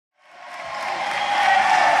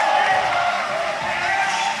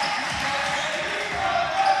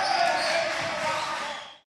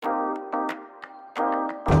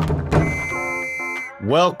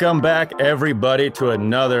Welcome back, everybody, to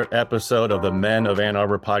another episode of the Men of Ann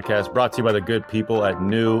Arbor podcast, brought to you by the good people at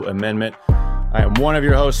New Amendment. I am one of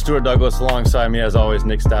your hosts, Stuart Douglas. Alongside me, as always,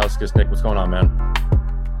 Nick Stauskas. Nick, what's going on, man?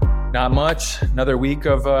 Not much. Another week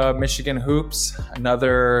of Michigan hoops.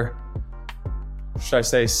 Another, should I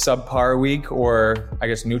say, subpar week, or I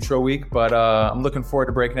guess neutral week. But I'm looking forward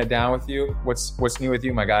to breaking it down with you. What's new with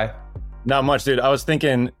you, my guy? Not much, dude. I was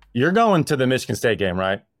thinking, you're going to the Michigan State game,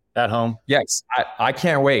 right? At home? Yes. I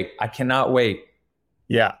can't wait. I cannot wait.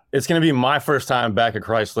 Yeah. It's going to be my first time back at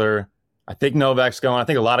Chrysler. I think Novak's going. I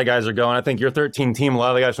think a lot of guys are going. I think your 13 team, a lot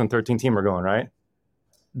of the guys from 13 team are going, right?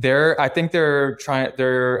 I think they're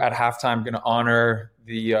at halftime going to honor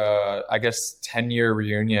the, 10-year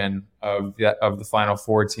reunion of the Final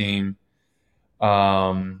Four team.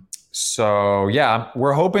 So, yeah,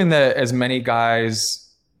 we're hoping that as many guys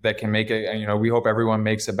that can make it, we hope everyone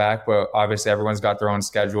makes it back, but obviously everyone's got their own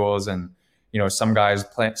schedules and, some guys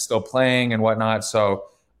still playing and whatnot. So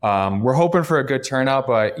we're hoping for a good turnout,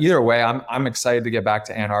 but either way, I'm excited to get back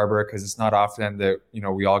to Ann Arbor because it's not often that,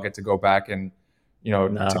 we all get to go back and,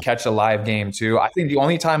 to catch a live game too. I think the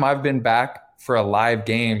only time I've been back for a live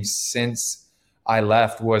game since I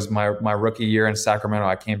left was my rookie year in Sacramento.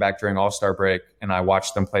 I came back during All-Star break and I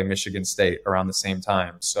watched them play Michigan State around the same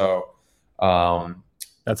time. So,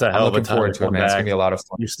 that's a hell of a time to come back. It's going to be a lot of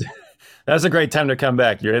fun. That's a great time to come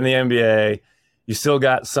back. You're in the NBA. You still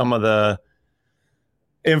got some of the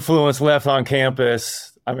influence left on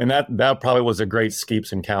campus. I mean, that probably was a great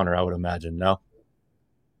Skeeps encounter, I would imagine. No?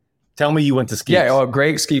 Tell me you went to Skeeps. Yeah,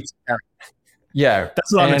 great Skeeps encounter. Yeah.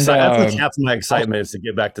 That's what I'm excited. That's half my excitement is to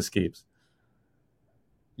get back to Skeeps.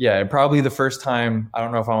 Yeah, probably the first time, I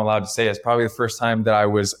don't know if I'm allowed to say it's probably the first time that I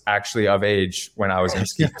was actually of age when I was in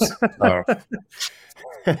Skeeps. So.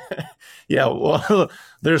 Yeah, well,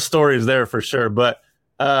 there's stories there for sure. But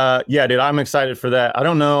yeah, dude, I'm excited for that. I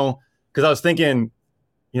don't know, because I was thinking,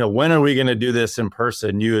 when are we going to do this in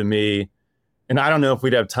person, you and me? And I don't know if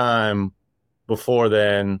we'd have time before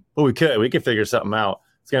then, but we could figure something out.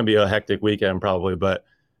 It's going to be a hectic weekend probably, but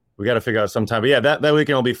we got to figure out some time. But yeah, that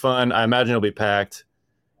weekend will be fun. I imagine it'll be packed,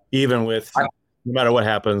 even with no matter what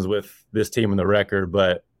happens with this team and the record.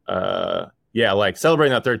 But yeah, like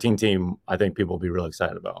celebrating that 13 team, I think people will be really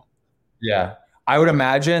excited about. Yeah. I would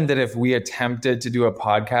imagine that if we attempted to do a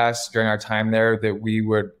podcast during our time there, that we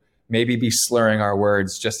would maybe be slurring our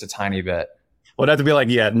words just a tiny bit. Well, it'd have to be like,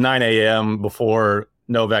 9 a.m. before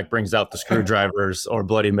Novak brings out the screwdrivers or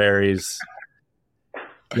Bloody Marys.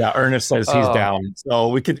 Yeah, Ernest says he's down. So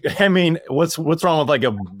we could, what's wrong with like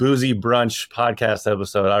a boozy brunch podcast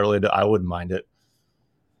episode? I wouldn't mind it.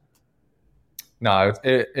 No,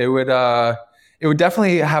 it would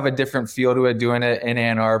definitely have a different feel to it doing it in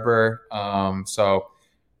Ann Arbor. So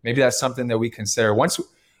maybe that's something that we consider once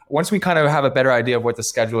we kind of have a better idea of what the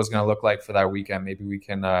schedule is going to look like for that weekend. Maybe we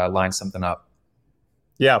can line something up.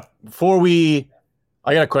 Yeah. I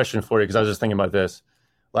got a question for you because I was just thinking about this.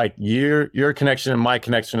 Like your connection and my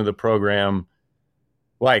connection to the program,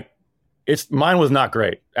 like mine was not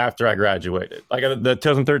great after I graduated. Like the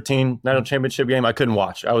 2013 National Championship game, I couldn't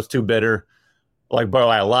watch. I was too bitter. Like, bro,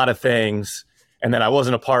 I had a lot of things, and then I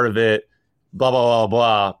wasn't a part of it, blah, blah, blah,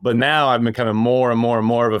 blah. But now I'm becoming more and more and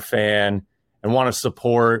more of a fan and want to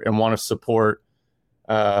support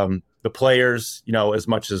the players, as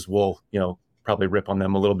much as we'll, probably rip on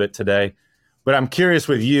them a little bit today. But I'm curious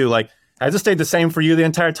with you, like, has it stayed the same for you the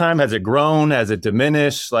entire time? Has it grown? Has it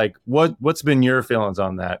diminished? Like, what's been your feelings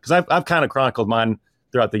on that? Because I've kind of chronicled mine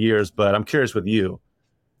throughout the years, but I'm curious with you.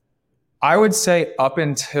 I would say up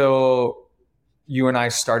until you and I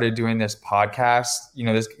started doing this podcast,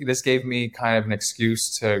 this gave me kind of an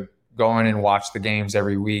excuse to go in and watch the games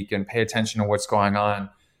every week and pay attention to what's going on.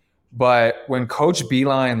 But when Coach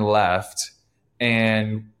Beeline left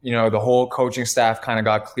and, the whole coaching staff kind of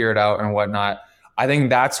got cleared out and whatnot, I think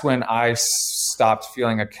that's when I stopped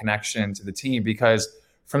feeling a connection to the team, because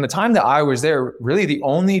from the time that I was there, really the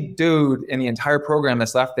only dude in the entire program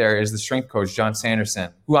that's left there is the strength coach, John Sanderson,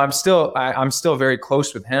 who I'm still very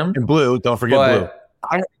close with him. And Blue, don't forget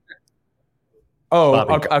Blue.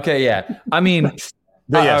 Okay, yeah. I mean,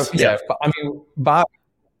 Bob,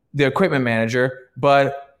 the equipment manager.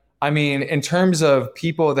 But I mean, in terms of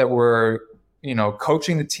people that were,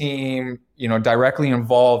 coaching the team, directly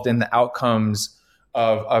involved in the outcomes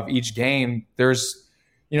of each game, there's,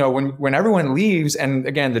 when everyone leaves, and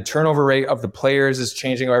again, the turnover rate of the players is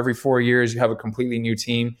changing every 4 years, you have a completely new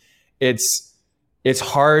team. It's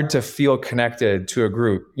hard to feel connected to a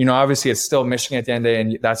group. Obviously it's still Michigan at the end of the day,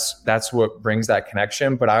 and that's what brings that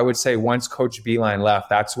connection. But I would say once Coach Beeline left,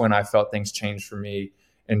 that's when I felt things changed for me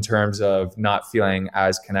in terms of not feeling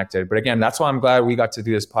as connected. But again, that's why I'm glad we got to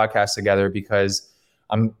do this podcast together, because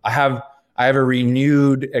I have a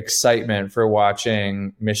renewed excitement for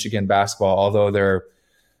watching Michigan basketball, although they're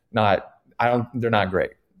not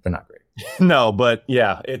great. They're not great. No, but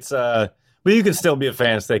yeah, it's but you can still be a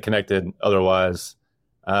fan and stay connected otherwise.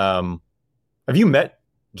 Have you met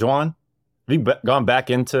Juwan? Have you gone back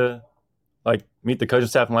into like meet the coaching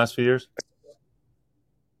staff in the last few years?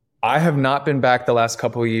 I have not been back the last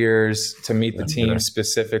couple of years to meet the team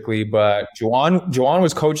specifically, but Juwan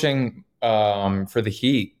was coaching for the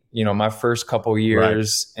Heat, my first couple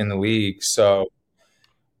years in the league. So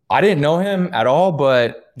I didn't know him at all,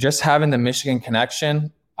 but just having the Michigan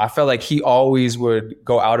connection, I felt like he always would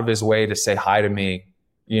go out of his way to say hi to me,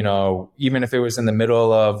 even if it was in the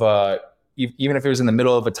middle of a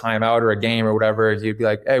timeout or a game or whatever. He'd be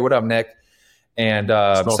like, "Hey, what up, Nick?" And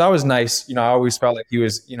so that was nice. I always felt like he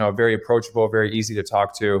was, very approachable, very easy to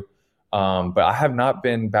talk to. But I have not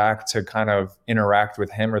been back to kind of interact with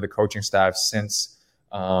him or the coaching staff since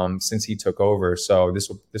he took over. So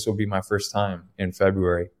this will be my first time in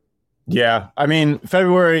February. Yeah, I mean,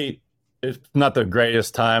 February is not the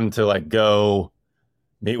greatest time to like go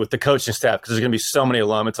meet with the coaching staff because there's going to be so many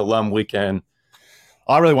alum. It's alum weekend.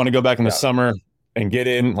 I really want to go back in the summer and get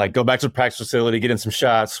in, like go back to the practice facility, get in some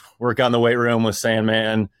shots, work on the weight room with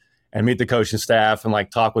Sandman and meet the coaching staff and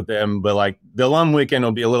like talk with them. But like the alum weekend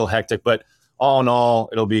will be a little hectic, but all in all,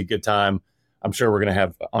 it'll be a good time. I'm sure we're going to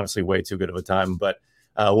have honestly way too good of a time, but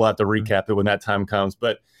we'll have to recap it when that time comes.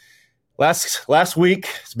 But last week,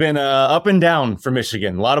 it's been up and down for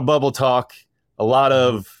Michigan. A lot of bubble talk, a lot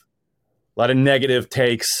of negative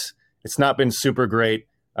takes. It's not been super great.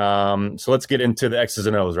 So let's get into the X's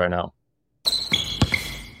and O's right now.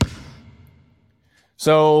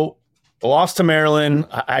 So, lost to Maryland.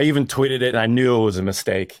 I even tweeted it, and I knew it was a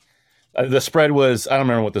mistake. The spread was, I don't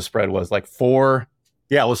remember what the spread was, like 4.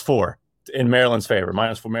 Yeah, it was 4 in Maryland's favor.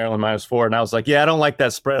 -4 Maryland, -4. And I was like, yeah, I don't like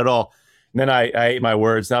that spread at all. And then I ate my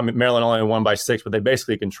words. Now, Maryland only won by 6, but they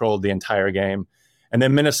basically controlled the entire game. And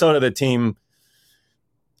then Minnesota, the team,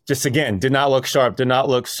 just again, did not look sharp, did not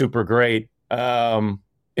look super great.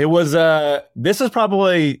 It was this is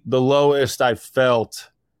probably the lowest I've felt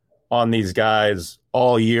on these guys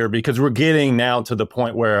all year, because we're getting now to the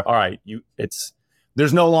point where, all right,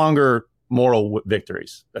 there's no longer moral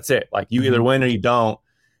victories. That's it. Like you either win or you don't.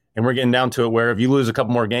 And we're getting down to it where if you lose a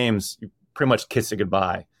couple more games, you pretty much kiss it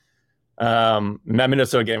goodbye. That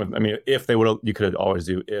Minnesota game, I mean, if they would have, you could always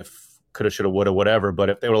do if, coulda, shoulda, woulda, whatever. But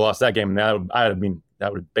if they would have lost that game,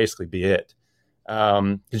 that would basically be it.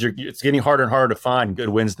 Because it's getting harder and harder to find good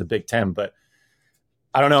wins in the Big Ten. But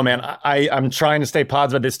I don't know, man. I'm trying to stay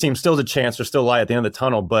positive. This team still has a chance. There's still light at the end of the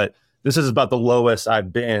tunnel. But this is about the lowest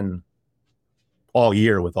I've been all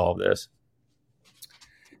year with all of this.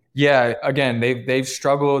 Yeah, again, they've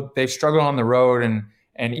struggled. They've struggled on the road,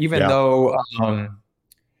 and even though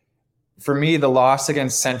for me the loss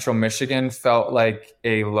against Central Michigan felt like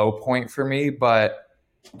a low point for me, but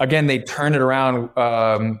again they turned it around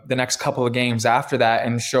the next couple of games after that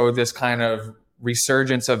and showed this kind of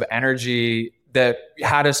resurgence of energy that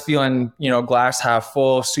had us feeling, glass half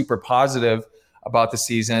full, super positive about the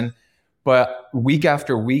season. But week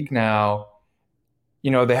after week now,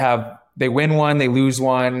 they win one, they lose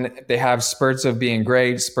one. They have spurts of being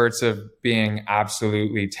great, spurts of being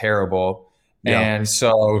absolutely terrible. Yeah. And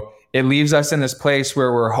so it leaves us in this place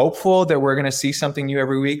where we're hopeful that we're going to see something new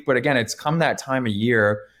every week. But again, it's come that time of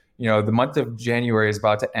year, the month of January is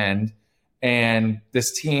about to end. And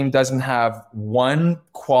this team doesn't have one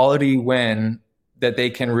quality win that they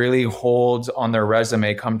can really hold on their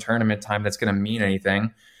resume come tournament time that's going to mean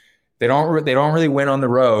anything. They don't really win on the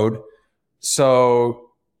road. So,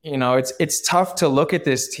 it's tough to look at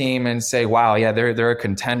this team and say, wow, yeah, they're a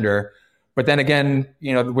contender. But then again,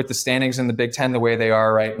 with the standings in the Big Ten the way they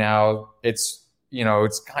are right now, it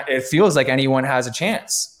feels like anyone has a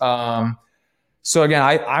chance. So again,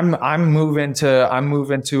 I'm moving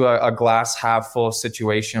to a glass half full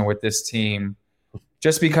situation with this team,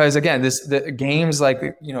 just because again, the games like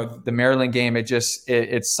the Maryland game,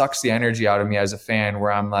 it sucks the energy out of me as a fan,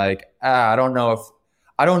 where I'm like, I don't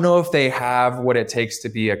know if they have what it takes to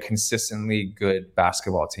be a consistently good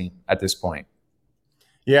basketball team at this point.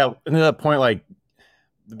 Yeah, and to that point, like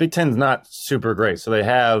the Big Ten's not super great, so they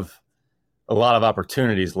have a lot of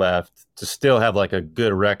opportunities left to still have like a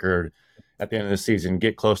good record at the end of the season,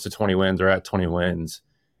 get close to 20 wins or at 20 wins,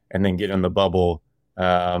 and then get in the bubble.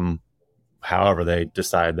 However they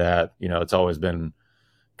decide that, it's always been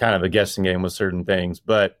kind of a guessing game with certain things.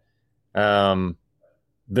 But the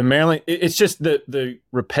Maryland, it's just the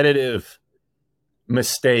repetitive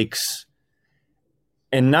mistakes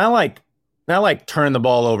and not like turning the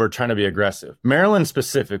ball over, trying to be aggressive. Maryland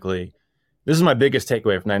specifically, this is my biggest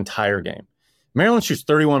takeaway from the entire game. Maryland shoots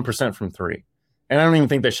 31% from three, and I don't even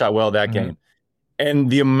think they shot well that game. And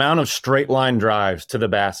the amount of straight line drives to the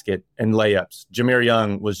basket and layups, Jameer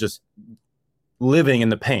Young was just living in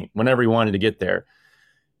the paint whenever he wanted to get there.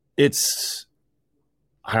 It's,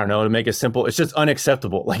 I don't know, to make it simple, it's just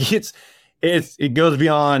unacceptable. Like it goes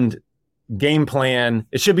beyond game plan.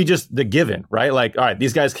 It should be just the given, right? Like, all right,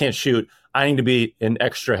 these guys can't shoot. I need to be an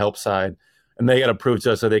extra help side, and they got to prove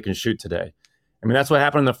to us that they can shoot today. I mean, that's what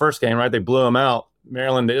happened in the first game, right? They blew them out.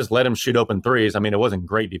 Maryland, they just let them shoot open threes. I mean, it wasn't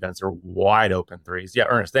great defense. They were wide open threes. Yeah,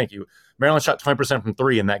 Ernest, thank you. Maryland shot 20% from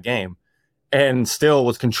three in that game and still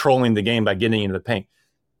was controlling the game by getting into the paint.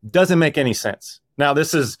 Doesn't make any sense. Now,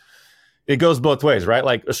 it goes both ways, right?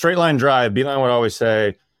 Like a straight line drive, Beeline would always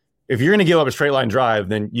say, if you're going to give up a straight line drive,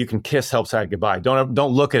 then you can kiss help side goodbye. Don't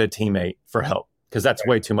look at a teammate for help because that's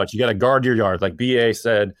way too much. You got to guard your yard. Like BA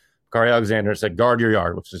said, Kari Alexander said, guard your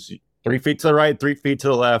yard, which is 3 feet to the right, 3 feet to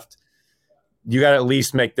the left. You got to at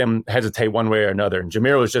least make them hesitate one way or another. And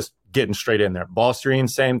Jameer was just getting straight in there. Ball screen,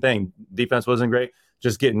 same thing. Defense wasn't great,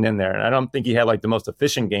 just getting in there. And I don't think he had like the most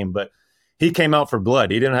efficient game, but he came out for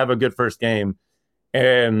blood. He didn't have a good first game.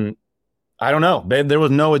 And I don't know. There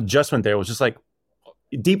was no adjustment there. It was just like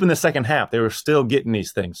deep in the second half, they were still getting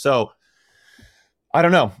these things. So I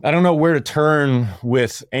don't know. I don't know where to turn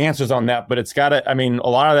with answers on that, but it's got to, I mean, a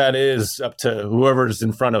lot of that is up to whoever's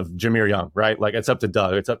in front of Jameer Young, right? Like it's up to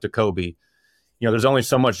Doug, it's up to Kobe. You know, there's only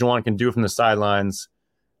so much Juwan can do from the sidelines.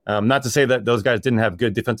 Not to say that those guys didn't have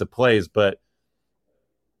good defensive plays, but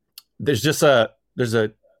there's a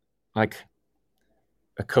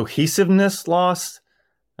cohesiveness lost.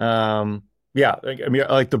 Yeah, I mean,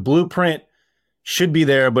 like the blueprint should be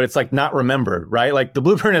there, but it's like not remembered, right? Like the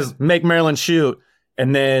blueprint is make Maryland shoot,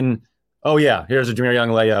 and then, oh yeah, here's a Jameer Young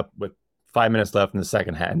layup with 5 minutes left in the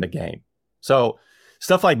second half in the game. So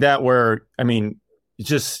stuff like that, where I mean, you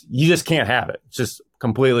just can't have it. It's just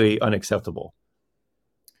completely unacceptable.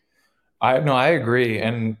 I agree,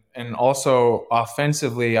 and also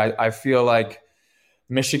offensively, I feel like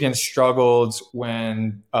Michigan struggled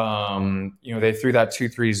when they threw that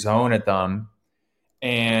 2-3 zone at them,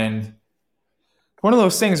 and one of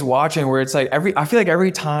those things watching where it's like I feel like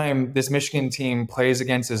every time this Michigan team plays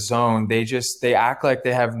against a zone, they act like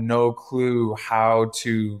they have no clue how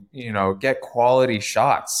to get quality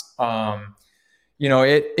shots.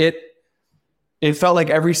 It felt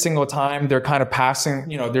like every single time they're kind of passing,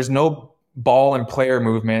 there's no ball and player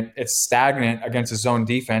movement. It's stagnant against a zone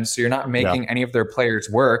defense. So you're not making any of their players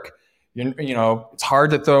work. It's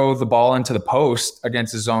hard to throw the ball into the post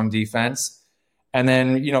against a zone defense. And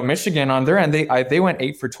then, Michigan on their end, they went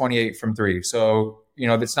 8 for 28 from three. So,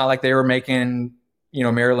 it's not like they were making,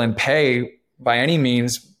 Maryland pay by any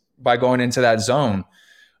means by going into that zone.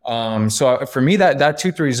 So for me, that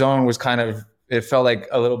 2-3 zone was it felt like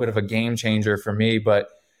a little bit of a game changer for me. But,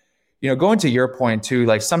 going to your point too,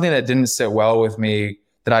 like something that didn't sit well with me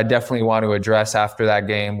that I definitely want to address after that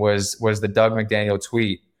game was the Doug McDaniel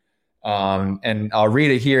tweet. And I'll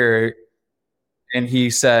read it here. And he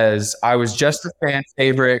says, I was just a fan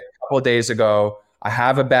favorite a couple of days ago. I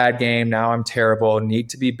have a bad game. Now I'm terrible. Need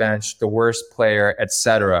to be benched. The worst player,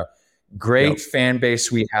 etc. Great fan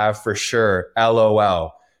base we have for sure.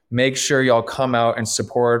 LOL. Make sure y'all come out and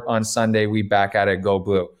support on Sunday. We back at it. Go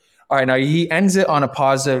Blue. All right. Now he ends it on a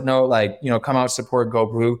positive note, like, come out, support, go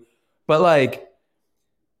Blue. But like,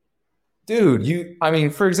 dude,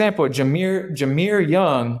 for example, Jameer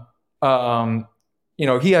Young,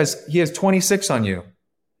 he has 26 on you.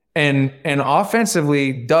 And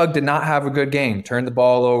offensively, Doug did not have a good game. Turned the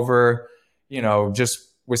ball over, just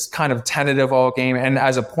was kind of tentative all game. And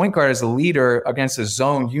as a point guard, as a leader against a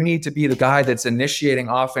zone, you need to be the guy that's initiating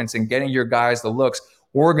offense and getting your guys the looks,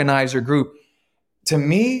 organize your group. To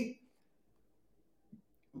me,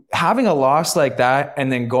 having a loss like that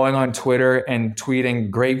and then going on Twitter and tweeting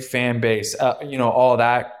great fan base, all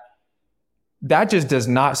that just does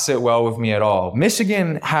not sit well with me at all.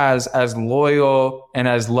 Michigan has as loyal and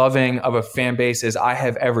as loving of a fan base as I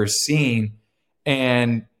have ever seen.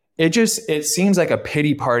 And it seems like a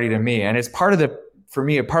pity party to me. And it's part of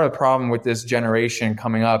the problem with this generation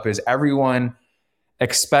coming up is everyone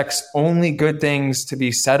expects only good things to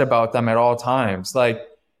be said about them at all times. Like,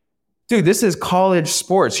 dude, this is college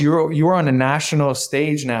sports. You're on a national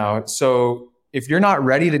stage now. So if you're not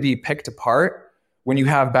ready to be picked apart when you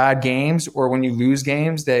have bad games or when you lose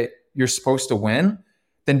games that you're supposed to win,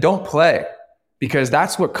 then don't play, because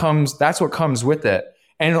that's what comes with it.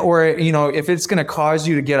 And, or, if it's going to cause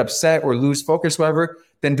you to get upset or lose focus, whatever,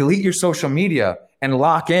 then delete your social media and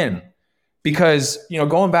lock in. because,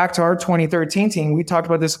 going back to our 2013 team, we talked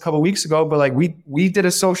about this a couple of weeks ago, but like we did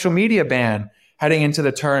a social media ban heading into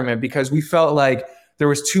the tournament because we felt like there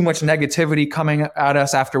was too much negativity coming at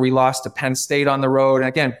us after we lost to Penn State on the road. And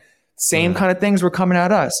again, same kind of things were coming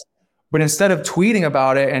at us. But instead of tweeting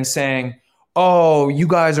about it and saying, oh, you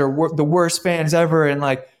guys are the worst fans ever, and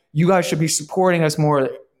like, you guys should be supporting us more.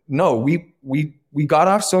 No, we got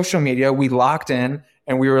off social media, we locked in,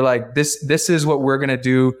 and we were like, this is what we're going to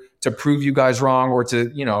do to prove you guys wrong, or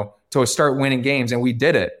to start winning games. And we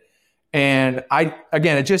did it. And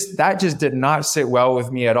that just did not sit well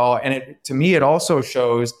with me at all. And to me, it also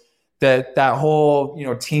shows that whole,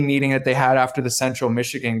 team meeting that they had after the Central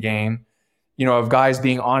Michigan game, of guys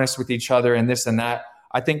being honest with each other and this and that.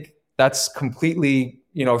 I think that's completely,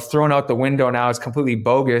 thrown out the window now. It's completely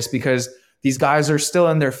bogus because these guys are still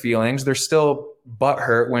in their feelings. They're still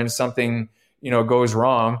butthurt when something, goes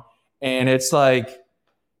wrong. And it's like,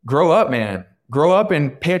 grow up, man. Grow up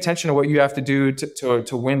and pay attention to what you have to do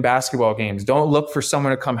to win basketball games. Don't look for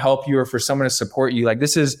someone to come help you or for someone to support you. Like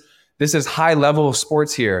this is high level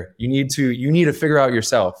sports here. You need to figure out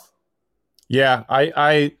yourself. Yeah,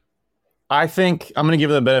 I think I'm going to give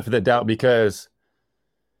him the benefit of the doubt because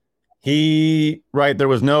there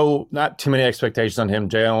was not too many expectations on him.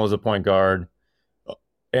 Jalen was a point guard.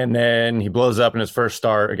 And then he blows up in his first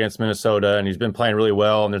start against Minnesota, and he's been playing really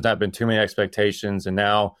well, and there's not been too many expectations. And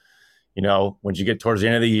now, when you get towards the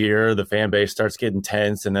end of the year, the fan base starts getting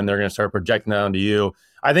tense, and then they're going to start projecting that onto you.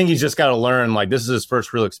 I think he's just got to learn, like, this is his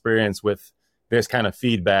first real experience with this kind of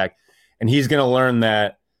feedback, and he's going to learn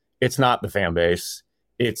that it's not the fan base.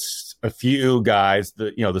 It's a few guys.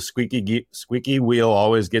 The squeaky wheel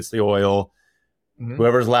always gets the oil. Mm-hmm.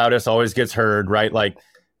 Whoever's loudest always gets heard, right? Like,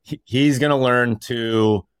 he's going to learn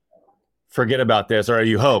to forget about this, or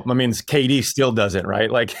you hope. I mean, KD still doesn't, right?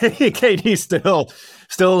 Like KD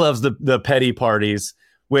still loves the petty parties,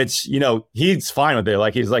 which, he's fine with it.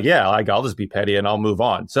 Like, he's like, yeah, like, I'll just be petty and I'll move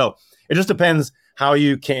on. So it just depends how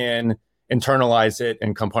you can internalize it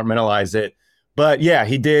and compartmentalize it. But yeah,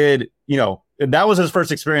 he did, that was his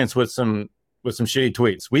first experience with some shitty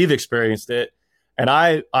tweets. We've experienced it. And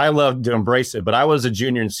I love to embrace it, but I was a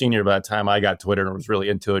junior and senior by the time I got Twitter and was really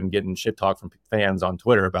into it and getting shit talk from fans on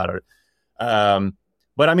Twitter about it.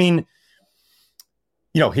 But I mean,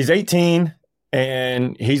 he's 18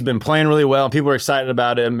 and he's been playing really well. And people are excited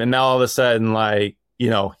about him. And now all of a sudden, like,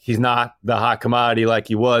 he's not the hot commodity like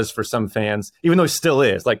he was for some fans, even though he still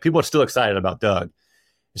is. Like, people are still excited about Doug.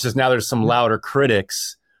 It's just now there's some louder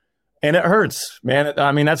critics. And it hurts, man.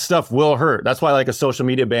 I mean, that stuff will hurt. That's why, like, a social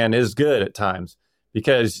media ban is good at times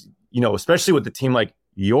because, especially with the team like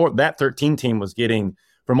that 13 team was getting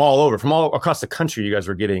from all across the country, you guys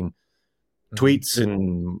were getting tweets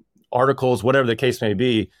and articles, whatever the case may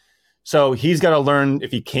be. So he's got to learn, if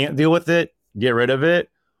he can't deal with it, get rid of it,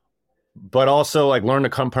 but also, like, learn to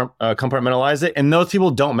compartmentalize it. And those people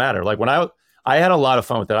don't matter. Like, when I had a lot of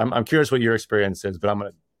fun with it. I'm curious what your experience is, but I'm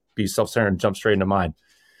going to be self-centered and jump straight into mine.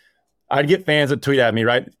 I'd get fans that tweet at me,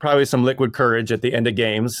 right? Probably some liquid courage at the end of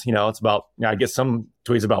games. It's about, I get some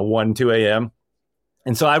tweets about 1, 2 a.m.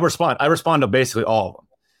 And so I respond to basically all of them.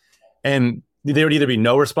 And there would either be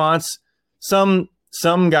no response. Some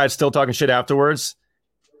guys still talking shit afterwards,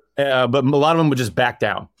 but a lot of them would just back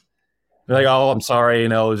down. They're like, oh, I'm sorry,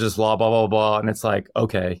 just blah, blah, blah, blah. And it's like,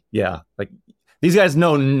 okay, yeah. Like, these guys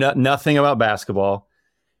know nothing about basketball.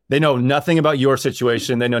 They know nothing about your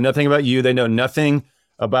situation. They know nothing about you. They know nothing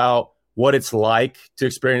about what it's like to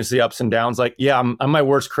experience the ups and downs. Like, yeah, I'm my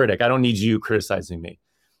worst critic. I don't need you criticizing me.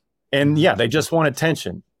 And yeah, they just want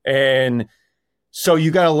attention. And so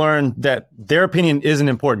you got to learn that their opinion isn't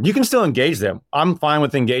important. You can still engage them. I'm fine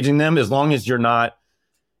with engaging them as long as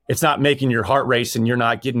it's not making your heart race and you're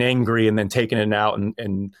not getting angry and then taking it out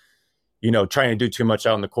and trying to do too much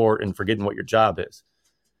out on the court and forgetting what your job is.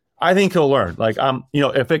 I think he'll learn. Like,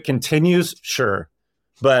 if it continues, sure.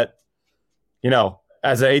 But,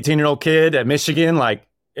 as an 18-year-old kid at Michigan, like,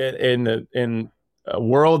 in a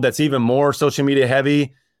world that's even more social media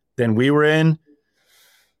heavy than we were in,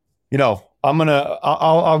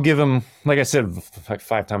 I'll give him, like I said, like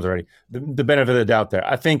 5 times already, the benefit of the doubt there.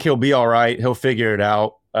 I think he'll be all right. He'll figure it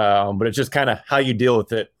out. But it's just kind of how you deal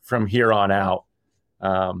with it from here on out.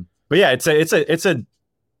 But yeah, it's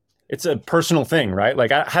a personal thing, right? Like,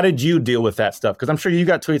 how did you deal with that stuff? Because I'm sure you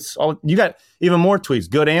got tweets. You got even more tweets,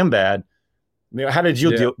 good and bad. How did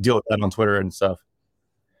you deal with that on Twitter and stuff?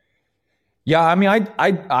 Yeah, I mean,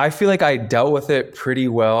 I feel like I dealt with it pretty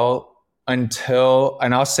well until,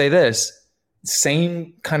 and I'll say this,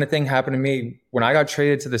 same kind of thing happened to me when I got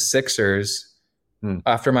traded to the Sixers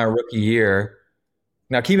after my rookie year.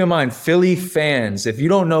 Now, keep in mind, Philly fans, if you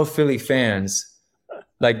don't know Philly fans,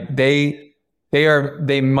 like they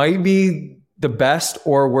might be the best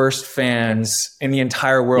or worst fans in the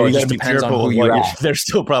entire world. You It got to just be depends on careful who with you what ask. they're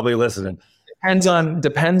still probably listening.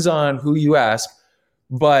 Depends on who you ask.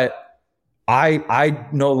 But I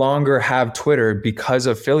no longer have Twitter because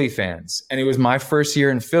of Philly fans. And it was my first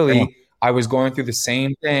year in Philly. Yeah. I was going through the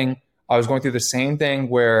same thing.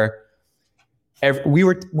 Where we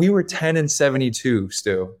were 10-72,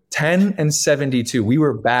 Stu. 10-72. We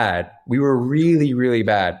were bad. We were really, really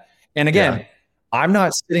bad. And again, I'm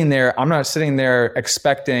not sitting there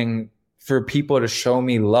expecting for people to show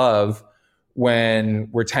me love when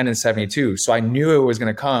we're 10-72. So I knew it was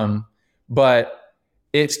going to come, but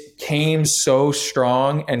it came so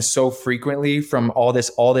strong and so frequently from all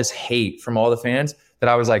this hate from all the fans that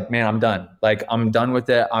I was like, man, I'm done. Like, I'm done with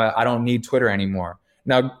it. I don't need Twitter anymore.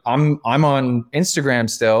 Now I'm on Instagram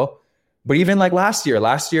still, but even like last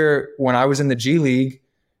year when I was in the G League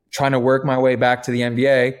trying to work my way back to the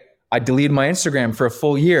NBA, I deleted my Instagram for a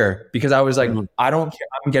full year because I was like, I don't care.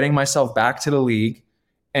 I'm getting myself back to the league.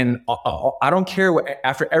 And I don't care what,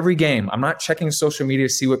 after every game, I'm not checking social media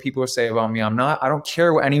to see what people say about me. I don't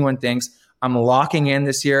care what anyone thinks. I'm locking in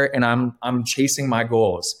this year and I'm chasing my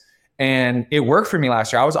goals. And it worked for me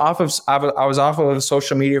last year. I was off of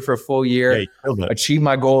social media for a full year, achieved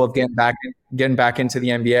my goal of getting back into the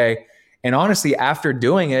NBA. And honestly, after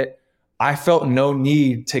doing it, I felt no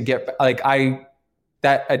need to get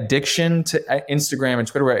that addiction to Instagram and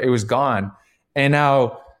Twitter, it was gone. And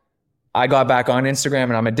now I got back on Instagram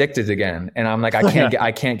and I'm addicted again. And I'm like,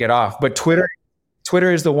 I can't get off. But Twitter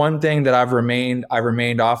is the one thing that I've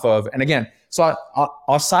remained off of. And again, so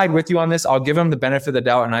I'll side with you on this. I'll give him the benefit of the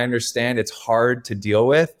doubt. And I understand it's hard to deal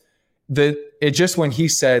with. It just, when he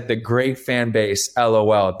said the great fan base,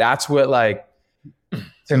 LOL, that's what, like,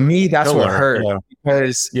 to me, that's what hurt.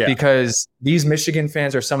 Because these Michigan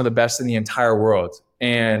fans are some of the best in the entire world.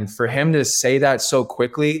 And for him to say that so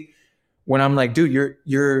quickly, when I'm like, dude,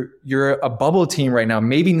 you're a bubble team right now,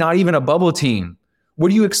 maybe not even a bubble team. What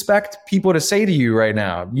do you expect people to say to you right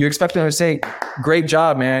now? You expect them to say, great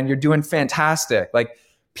job, man. You're doing fantastic. Like,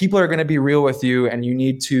 people are going to be real with you and you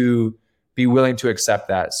need to be willing to accept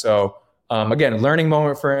that. So again, learning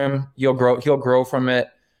moment for him. He'll grow from it,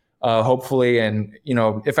 hopefully. And,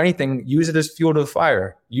 if anything, use it as fuel to the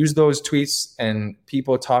fire. Use those tweets and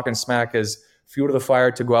people talking smack as fuel to the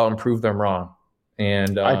fire to go out and prove them wrong.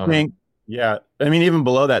 And I think, even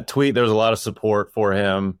below that tweet, there was a lot of support for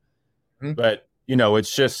him, but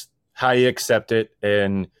it's just how you accept it.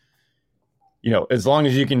 And, as long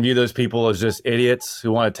as you can view those people as just idiots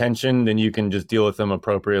who want attention, then you can just deal with them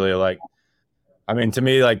appropriately. Like, to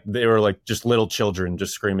me, like, they were like just little children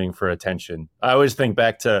just screaming for attention. I always think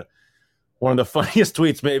back to one of the funniest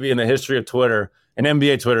tweets maybe in the history of Twitter, and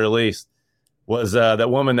NBA Twitter at least, was that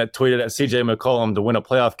woman that tweeted at CJ McCollum to win a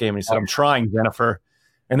playoff game. And he said, I'm trying, Jennifer.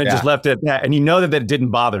 And then just left it at that. And that it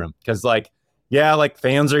didn't bother him because,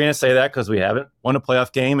 fans are going to say that because we haven't won a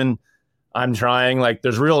playoff game and I'm trying. Like,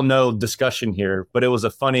 there's no discussion here. But it was a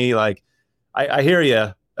funny, I hear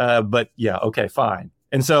you, but yeah, okay, fine.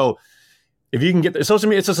 And so if you can get social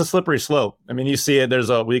media, it's just a slippery slope. You see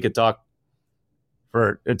it. We could talk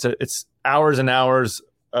for it's hours and hours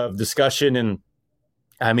of discussion,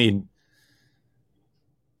 and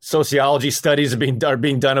sociology studies are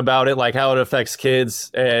being done about it, like how it affects kids,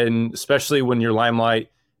 and especially when your limelight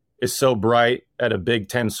is so bright at a Big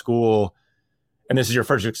Ten school, and this is your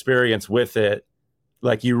first experience with it.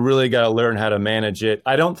 Like, you really got to learn how to manage it.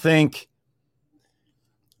 I don't think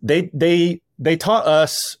they taught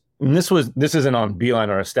us, and this isn't on Beeline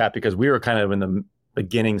or a stat because we were kind of in the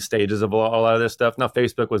beginning stages of a lot of this stuff. Now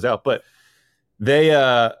Facebook was out, but they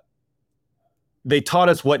taught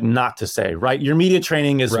us what not to say, right? Your media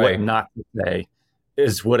training is what not to say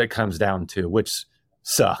is what it comes down to, which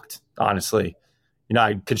sucked, honestly.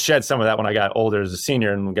 I could shed some of that when I got older as a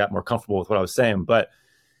senior and got more comfortable with what I was saying, but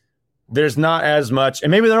there's not as much, and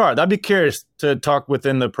maybe there are. I'd be curious to talk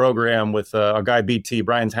within the program with our guy BT,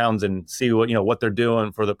 Brian Townsend, see what they're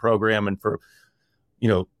doing for the program and for,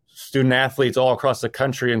 student athletes all across the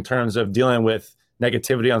country in terms of dealing with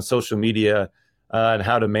negativity on social media and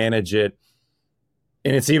how to manage it.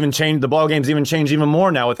 And it's even changed. The ball game's even changed even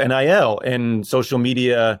more now with NIL and social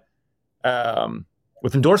media,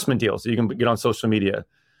 with endorsement deals that you can get on social media.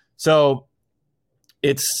 So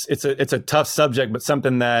it's a tough subject, but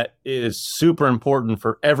something that is super important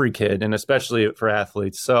for every kid and especially for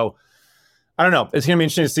athletes. So I don't know. It's going to be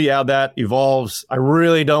interesting to see how that evolves. I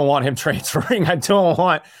really don't want him transferring. I don't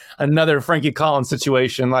want another Frankie Collins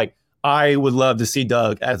situation. Like, I would love to see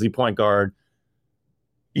Doug as the point guard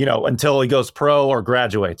until he goes pro or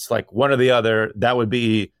graduates, like one or the other. That would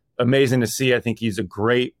be amazing to see. I think he's a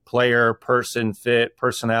great player, person, fit,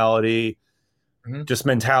 personality, just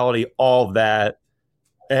mentality, all of that.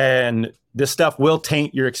 And this stuff will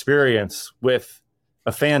taint your experience with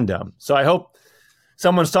a fandom. So I hope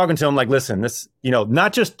someone's talking to him like, listen, this,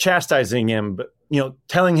 not just chastising him, but,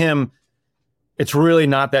 telling him it's really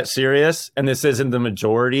not that serious and this isn't the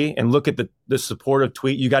majority. And look at the supportive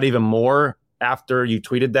tweet. You got even more after you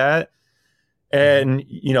tweeted that. And,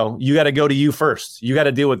 you got to go to you first. You got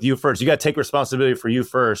to deal with you first. You got to take responsibility for you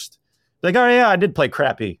first. Like, oh, yeah, I did play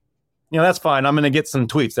crappy. That's fine. I'm going to get some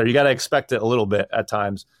tweets there. You got to expect it a little bit at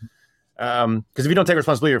times. Because if you don't take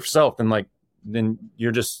responsibility for yourself, then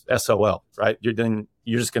you're just SOL, right? You're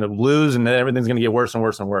just going to lose, and then everything's going to get worse and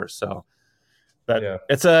worse and worse. So, but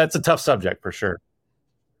it's a tough subject for sure.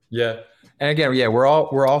 Yeah, and again, we're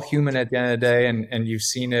all human at the end of the day, and you've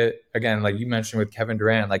seen it again, like you mentioned with Kevin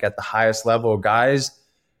Durant, like at the highest level, guys.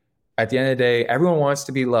 At the end of the day, everyone wants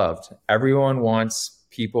to be loved. Everyone wants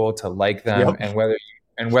people to like them, and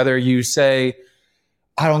whether you say,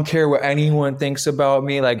 I don't care what anyone thinks about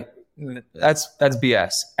me, like that's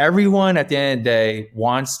BS. Everyone at the end of the day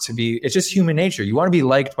wants to be, it's just human nature. You want to be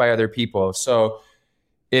liked by other people. So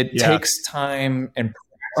it takes time and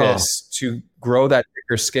practice to grow that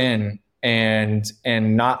thicker skin and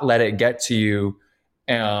not let it get to you.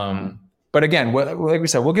 But again, like we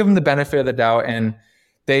said, we'll give them the benefit of the doubt. And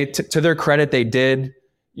they, to their credit, they did,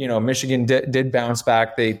 Michigan did bounce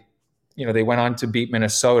back. They went on to beat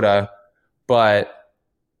Minnesota, but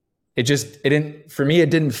it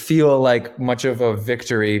didn't feel like much of a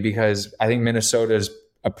victory because I think Minnesota is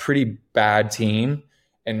a pretty bad team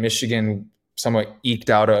and Michigan somewhat eked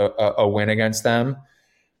out a win against them.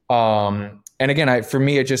 And again, for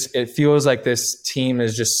me, it feels like this team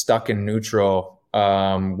is just stuck in neutral,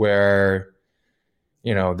 where,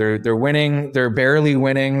 they're winning, they're barely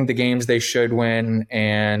winning the games they should win.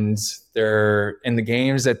 And they're in the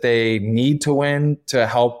games that they need to win to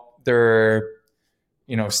help their,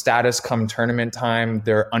 status come tournament time.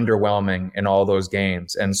 They're underwhelming in all those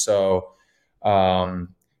games. And so,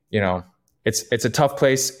 it's a tough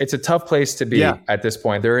place. It's a tough place to be at this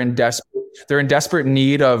point. They're in desperate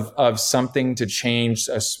need of something to change,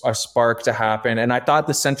 a spark to happen. And I thought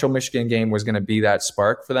the Central Michigan game was going to be that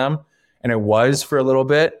spark for them. And it was for a little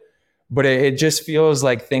bit, but it just feels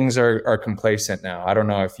like things are complacent now. I don't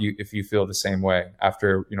know if you feel the same way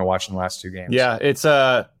after, watching the last two games. Yeah, it's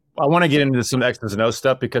I want to get into some X's and O's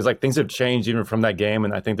stuff because like things have changed even from that game.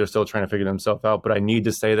 And I think they're still trying to figure themselves out, but I need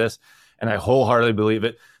to say this. And I wholeheartedly believe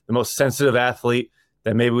it. The most sensitive athlete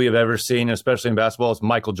that maybe we have ever seen, especially in basketball, is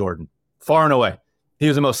Michael Jordan. Far and away. He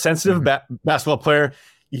was the most sensitive basketball player.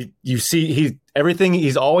 You see,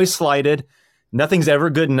 he's always slighted. Nothing's ever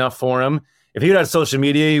good enough for him. If he had social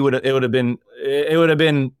media, it would have been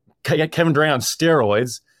Kevin Durant on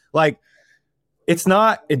steroids. Like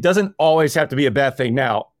it doesn't always have to be a bad thing.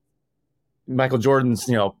 Now, Michael Jordan's,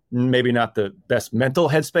 maybe not the best mental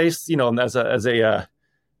headspace, as a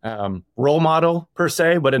role model per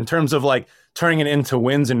se, but in terms of like turning it into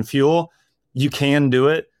wins and fuel, you can do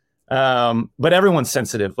it. But everyone's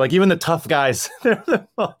sensitive. Like even the tough guys, they're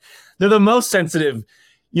the most sensitive.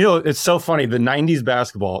 It's so funny. The 90s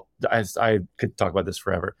basketball, I could talk about this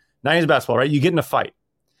forever. 90s basketball, right? You get in a fight.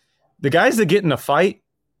 The guys that get in a fight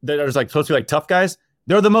that are like supposed to be like tough guys,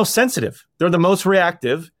 they're the most sensitive. They're the most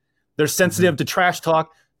reactive. They're sensitive to trash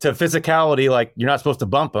talk, to physicality. Like you're not supposed to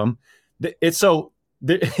bump them. It's so,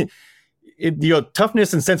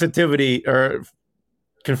 toughness and sensitivity are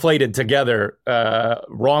conflated together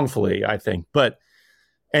wrongfully, I think. But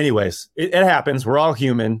anyways, it happens. We're all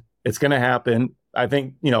human. It's going to happen. I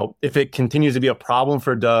think, if it continues to be a problem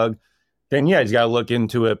for Doug, then he's got to look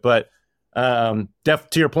into it. But to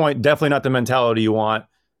your point, definitely not the mentality you want.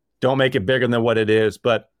 Don't make it bigger than what it is.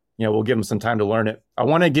 But, we'll give them some time to learn it. I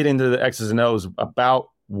want to get into the X's and O's about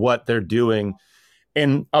what they're doing.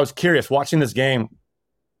 And I was curious, watching this game,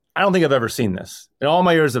 I don't think I've ever seen this in all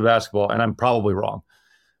my years of basketball, and I'm probably wrong.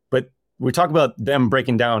 But we talk about them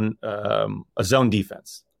breaking down a zone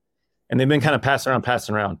defense, and they've been kind of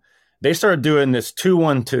passing around. They started doing this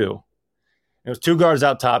 2-1-2. It was two guards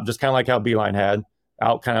out top, just kind of like how Beeline had,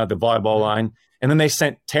 out kind of the volleyball line. And then they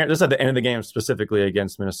sent Terrence, this is at the end of the game specifically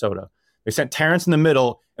against Minnesota. They sent Terrence in the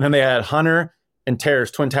middle, and then they had Hunter and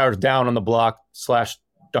Terrence, Twin Towers, down on the block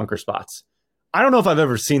 / dunker spots. I don't know if I've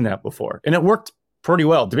ever seen that before. And it worked pretty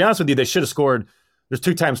well. To be honest with you, they should have scored. There's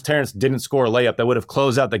 2 times Terrence didn't score a layup that would have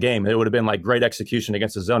closed out the game. It would have been like great execution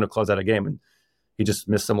against the zone to close out a game. And he just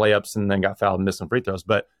missed some layups and then got fouled and missed some free throws.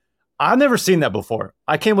 But I've never seen that before.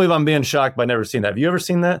 I can't believe I'm being shocked by never seeing that. Have you ever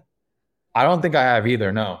seen that? I don't think I have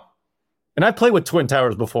either. No. And I played with Twin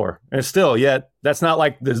Towers before, and still, yet that's not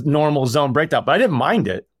like the normal zone breakdown. But I didn't mind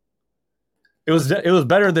it. It was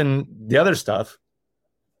better than the other stuff.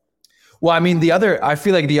 Well, I mean, I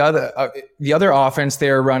feel like the other offense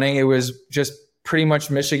they were running, it was just pretty much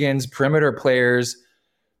Michigan's perimeter players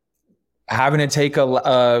having to take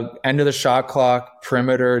a end of the shot clock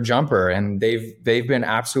perimeter jumper, and they've been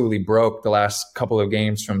absolutely broke the last couple of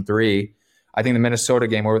games from three. I think the Minnesota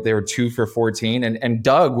game where they were 2 for 14, and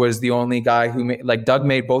Doug was the only guy who Doug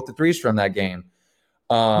made both the threes from that game.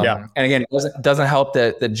 And again, it doesn't help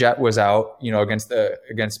that the Jet was out,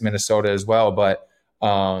 against Minnesota as well. But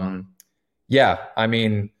yeah, I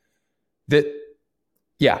mean that.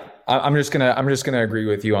 Yeah, I'm just gonna agree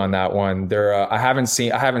with you on that one. I haven't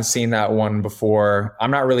seen that one before.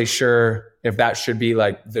 I'm not really sure if that should be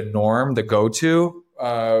like the norm, the go-to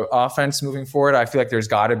offense moving forward. I feel like there's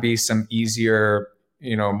got to be some easier,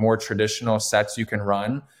 more traditional sets you can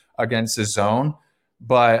run against a zone.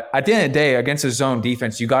 But at the end of the day, against a zone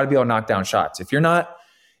defense, you got to be able to knock down shots. If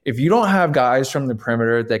you don't have guys from the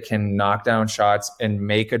perimeter that can knock down shots and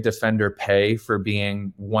make a defender pay for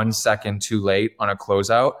being 1 second too late on a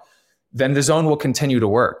closeout, then the zone will continue to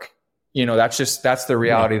work. That's the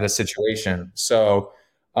reality of the situation. So,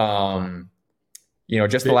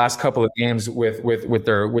 just the last couple of games with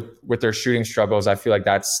their shooting struggles, I feel like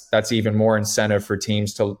that's even more incentive for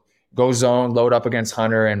teams to go zone, load up against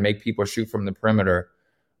Hunter, and make people shoot from the perimeter.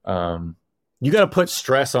 You got to put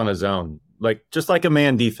stress on a zone. Just like a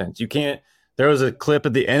man defense. You can't. There was a clip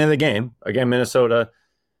at the end of the game, again, Minnesota,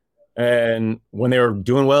 and when they were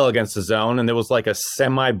doing well against the zone, and there was like a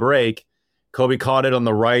semi-break, Kobe caught it on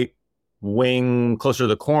the right wing closer to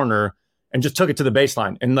the corner and just took it to the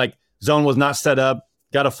baseline. And zone was not set up,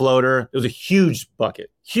 got a floater. It was a huge bucket,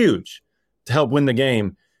 huge, to help win the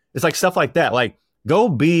game. It's like stuff like that. Go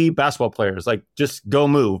be basketball players. Just go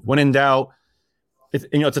move. When in doubt,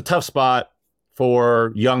 it's a tough spot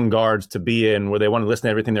for young guards to be in where they want to listen to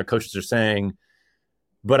everything their coaches are saying.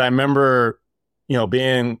 But I remember,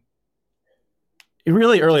 being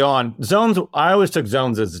really early on, zones, I always took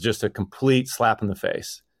zones as just a complete slap in the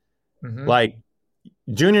face.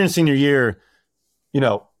 Mm-hmm. Junior and senior year,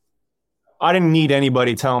 I didn't need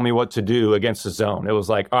anybody telling me what to do against the zone. It was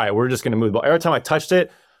all right, we're just going to move the ball. Every time I touched it,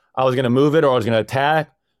 I was going to move it or I was going to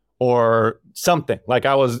attack or something.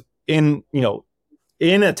 I was in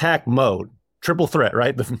attack mode. Triple threat,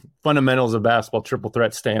 right? The fundamentals of basketball, triple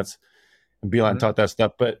threat stance. And Beeline taught that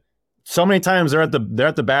stuff. But so many times they're at the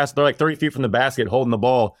basket, they're 30 feet from the basket, holding the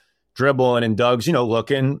ball, dribbling, and Doug's,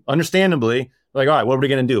 looking, understandably, all right, what are we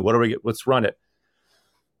going to do? Let's run it.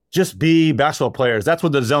 Just be basketball players. That's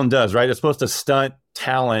what the zone does, right? It's supposed to stunt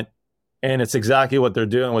talent, and it's exactly what they're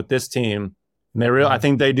doing with this team. And I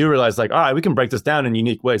think they do realize, all right, we can break this down in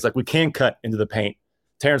unique ways. We can cut into the paint.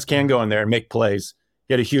 Terrence can go in there and make plays.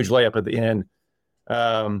 Get a huge layup at the end.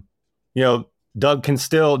 Doug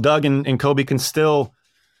and Kobe can still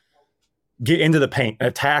get into the paint,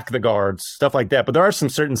 attack the guards, stuff like that. But there are some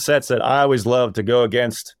certain sets that I always love to go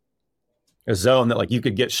against a zone that you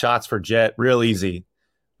could get shots for Jet real easy.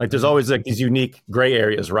 There's always these unique gray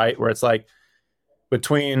areas, right? Where it's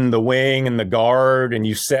between the wing and the guard, and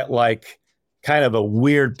you set kind of a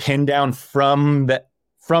weird pin down from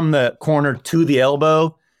the corner to the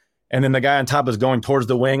elbow. And then the guy on top is going towards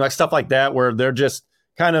the wing, stuff like that, where they're just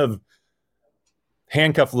kind of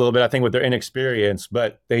handcuffed a little bit, I think, with their inexperience.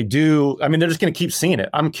 But they do, they're just going to keep seeing it.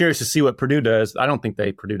 I'm curious to see what Purdue does. I don't think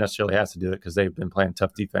Purdue necessarily has to do it because they've been playing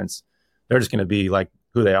tough defense. They're just going to be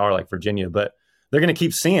who they are, Virginia. But they're going to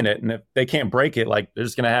keep seeing it. And if they can't break it, they're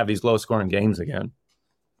just going to have these low-scoring games again.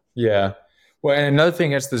 Yeah. Well, and another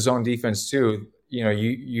thing is the zone defense, too.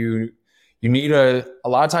 You need a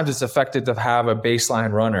lot of times it's effective to have a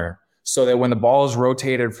baseline runner so that when the ball is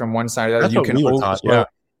rotated from one side to the other,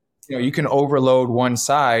 you can overload one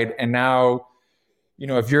side. And now,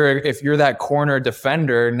 if you're that corner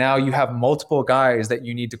defender, now you have multiple guys that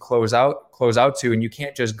you need to close out to, and you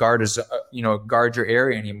can't just guard your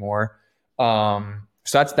area anymore. So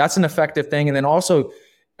that's an effective thing. And then also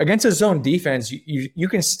against a zone defense, you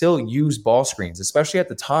can still use ball screens, especially at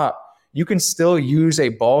the top. You can still use a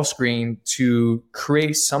ball screen to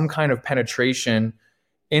create some kind of penetration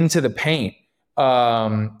into the paint.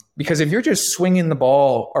 Because if you're just swinging the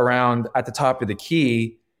ball around at the top of the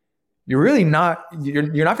key, you're not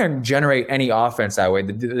going to generate any offense that way.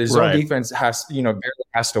 The zone defense barely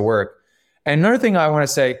has to work. And another thing I want to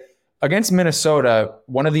say against Minnesota,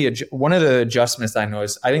 one of the adjustments I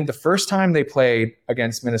noticed, I think the first time they played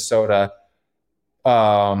against Minnesota,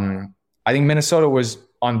 I think Minnesota was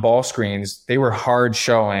on ball screens, they were hard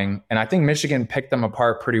showing. And I think Michigan picked them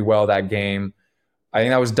apart pretty well that game. I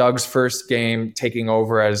think that was Doug's first game taking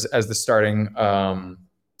over as the starting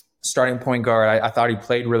point guard. I thought he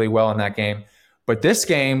played really well in that game. But this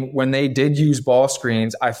game, when they did use ball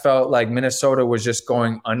screens, I felt like Minnesota was just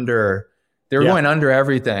going under. They were going under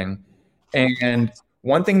everything. And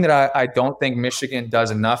one thing that I don't think Michigan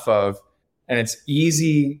does enough of, and it's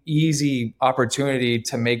easy opportunity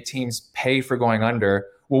to make teams pay for going under.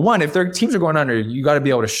 Well, one, if their teams are going under, you got to be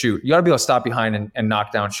able to shoot. You got to be able to stop behind and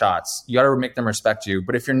knock down shots. You got to make them respect you.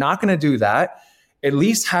 But if you're not going to do that, at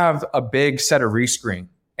least have a big set of rescreen.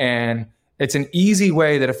 And it's an easy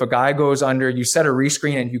way that if a guy goes under, you set a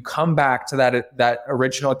rescreen and you come back to that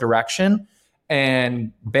original direction,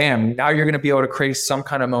 and bam, now you're going to be able to create some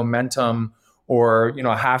kind of momentum or,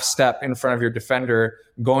 a half step in front of your defender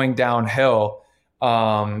going downhill.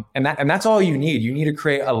 And that's all you need. You need to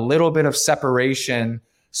create a little bit of separation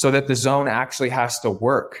so that the zone actually has to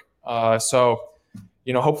work. So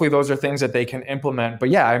hopefully those are things that they can implement. But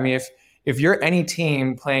yeah, I mean, if you're any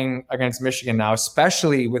team playing against Michigan now,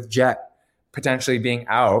 especially with Jet potentially being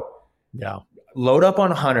out, load up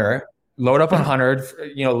on Hunter,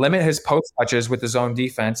 limit his post touches with the zone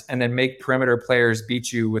defense, and then make perimeter players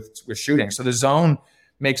beat you with shooting. So the zone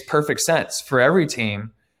makes perfect sense for every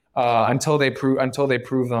team until they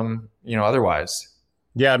prove them, otherwise.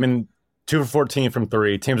 Yeah, I mean, 2 for 14 from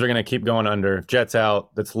three. Teams are going to keep going under. Jets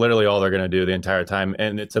out. That's literally all they're going to do the entire time,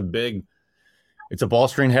 and it's a ball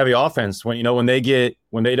screen heavy offense. When when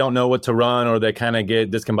they don't know what to run, or they kind of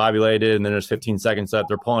get discombobulated, and then there's 15 seconds left,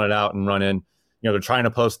 they're pulling it out and running. They're trying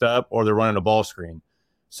to post up, or they're running a ball screen.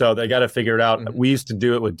 So they got to figure it out. Mm-hmm. We used to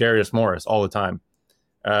do it with Darius Morris all the time.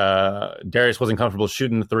 Darius wasn't comfortable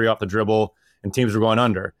shooting the three off the dribble, and teams were going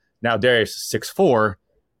under. Now Darius is 6'4",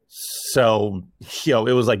 so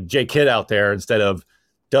it was like Jay Kidd out there instead of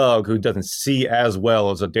Doug, who doesn't see as well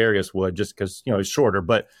as a Darius would, just because he's shorter.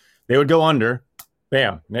 But they would go under.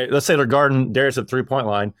 Bam. Let's say they're guarding Darius at 3-point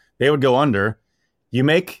line. They would go under. You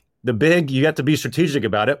make the big, you have to be strategic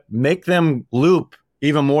about it. Make them loop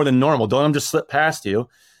even more than normal. Don't let them just slip past you.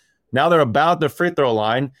 Now they're about the free throw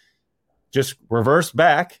line. Just reverse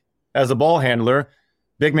back as a ball handler.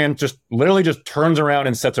 Big man just literally just turns around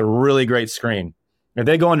and sets a really great screen. If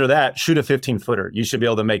they go under that, shoot a 15-footer. You should be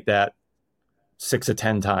able to make that 6 to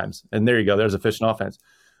 10 times. And there you go. There's efficient offense.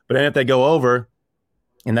 But then if they go over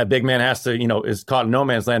and that big man has to, is caught in no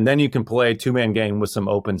man's land, then you can play a two-man game with some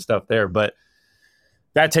open stuff there. But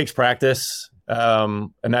that takes practice,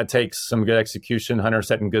 and that takes some good execution. Hunter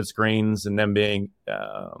setting good screens and them being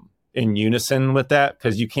in unison with that,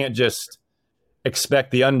 because you can't just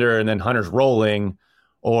expect the under and then Hunter's rolling,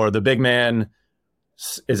 or the big man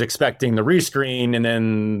is expecting the rescreen and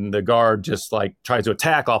then the guard just tries to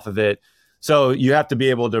attack off of it. So you have to be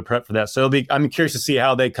able to prep for that. So I'm curious to see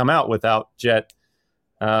how they come out without Jet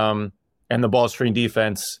and the ball screen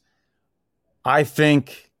defense. I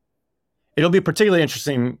think it'll be particularly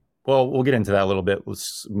interesting. Well, we'll get into that a little bit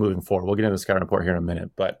moving forward. We'll get into the scouting report here in a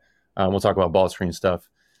minute, but we'll talk about ball screen stuff.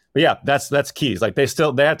 But yeah, that's keys.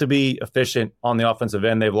 They have to be efficient on the offensive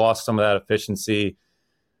end. They've lost some of that efficiency.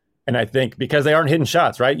 And I think because they aren't hitting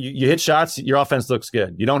shots, right? You hit shots, your offense looks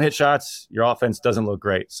good. You don't hit shots, your offense doesn't look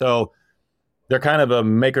great. So they're kind of a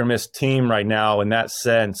make or miss team right now in that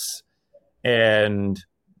sense. And,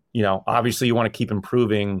 obviously you want to keep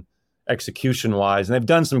improving execution-wise. And they've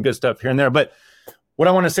done some good stuff here and there. But what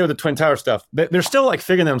I want to say with the Twin Tower stuff, they're still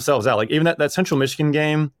figuring themselves out. Even that Central Michigan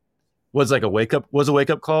game was a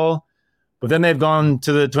wake-up call. But then they've gone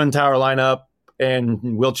to the Twin Tower lineup,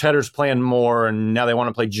 and Will Cheddar's playing more, and now they want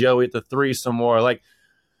to play Joey at the 3 some more.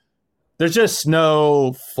 There's just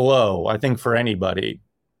no flow, I think, for anybody.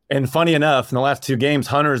 And funny enough, in the last 2 games,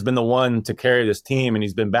 Hunter has been the one to carry this team, and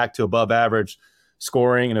he's been back to above average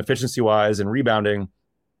scoring and efficiency-wise and rebounding.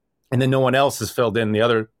 And then no one else has filled in the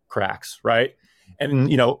other cracks, right?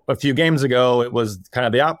 And, a few games ago, it was kind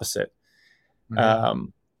of the opposite. Mm-hmm.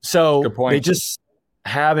 So they just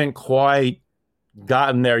haven't quite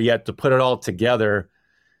gotten there yet to put it all together.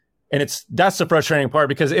 And that's the frustrating part,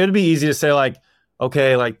 because it would be easy to say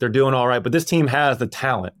okay, they're doing all right, but this team has the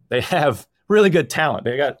talent. They have really good talent.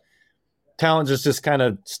 They got talent just kind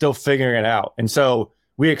of still figuring it out. And so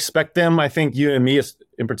we expect them, I think you and me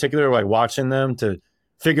in particular, watching them to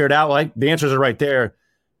figure it out. The answers are right there,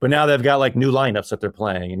 but now they've got new lineups that they're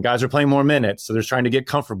playing, and guys are playing more minutes. So they're trying to get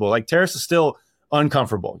comfortable. Terrace is still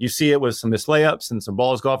uncomfortable. You see it with some missed layups and some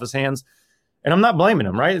balls go off his hands. And I'm not blaming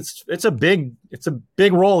him, right? It's a big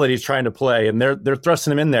big role that he's trying to play, and they're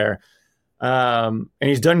thrusting him in there, and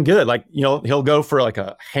he's done good. He'll go for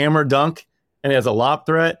a hammer dunk, and he has a lob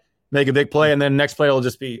threat, make a big play, and then next play will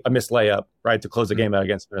just be a missed layup, right, to close the game out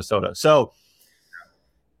against Minnesota. So,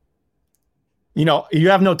 you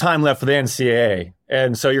have no time left for the NCAA.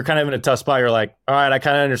 And so you're kind of in a tough spot. You're like, all right, I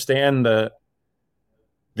kind of understand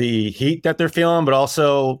the heat that they're feeling, but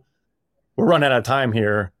also we're running out of time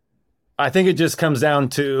here. I think it just comes down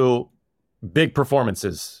to big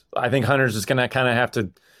performances. I think Hunter's just going to kind of have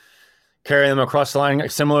to carry them across the line,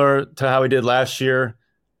 similar to how he did last year.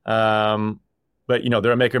 But,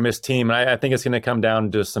 they're a make or miss team. And I think it's going to come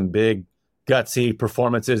down to some big, gutsy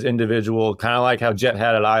performances, individual, kind of like how Jet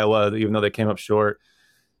had at Iowa, even though they came up short.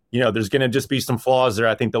 There's going to just be some flaws there.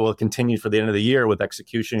 I think that will continue for the end of the year with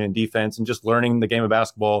execution and defense and just learning the game of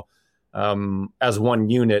basketball as one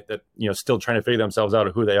unit that, still trying to figure themselves out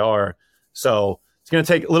of who they are. So it's going to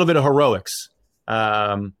take a little bit of heroics.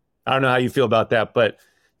 I don't know how you feel about that, but,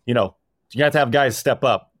 you have to have guys step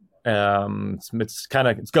up.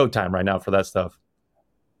 It's go time right now for that stuff.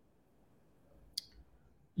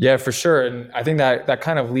 Yeah, for sure. And I think that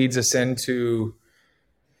kind of leads us into,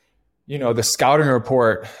 the scouting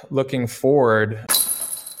report looking forward.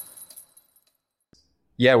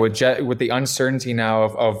 Yeah, with the uncertainty now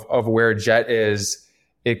of where Jet is,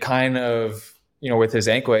 it kind of, with his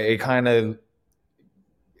ankle, it kind of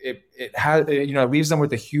it leaves them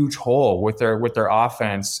with a huge hole with their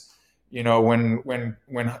offense. When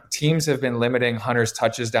teams have been limiting Hunter's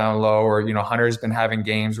touches down low, or Hunter's been having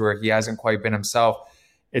games where he hasn't quite been himself,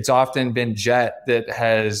 it's often been Jet that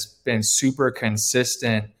has been super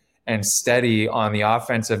consistent and steady on the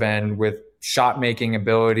offensive end with shot making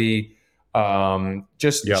ability,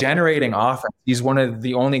 generating offense. He's one of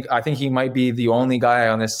the only, I think he might be the only guy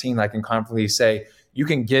on this team that I can confidently say you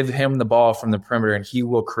can give him the ball from the perimeter and he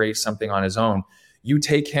will create something on his own. You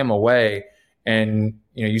take him away and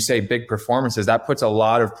you say big performances, that puts a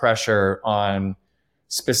lot of pressure on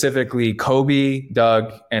specifically Kobe,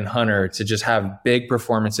 Doug, and Hunter to just have big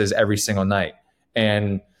performances every single night.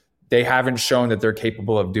 And they haven't shown that they're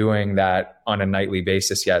capable of doing that on a nightly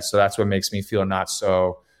basis yet. So that's what makes me feel not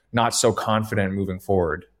so confident moving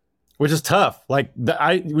forward. Which is tough. Like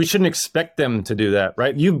we shouldn't expect them to do that,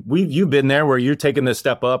 right? You've been there where you're taking this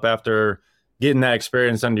step up after getting that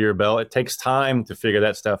experience under your belt. It takes time to figure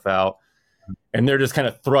that stuff out, and they're just kind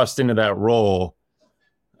of thrust into that role.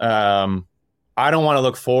 I don't want to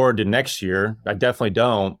look forward to next year. I definitely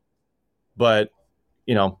don't. But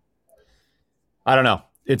I don't know.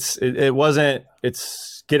 It's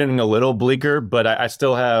getting a little bleaker, but I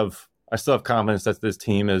still have confidence that this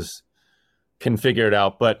team can figure it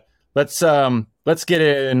out. But let's get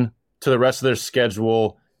in to the rest of their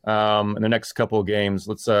schedule in the next couple of games.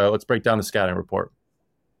 Let's break down the scouting report.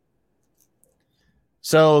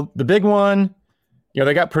 So the big one,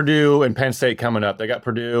 they got Purdue and Penn State coming up. They got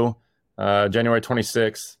Purdue January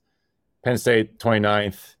 26th, Penn State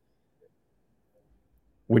 29th.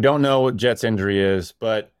 We don't know what Jet's injury is,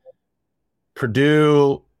 but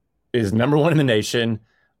Purdue is number one in the nation.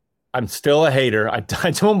 I'm still a hater. I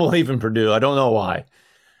don't believe in Purdue. I don't know why.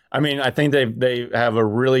 I mean, I think they have a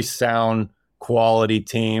really sound quality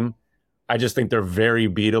team. I just think they're very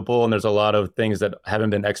beatable, and there's a lot of things that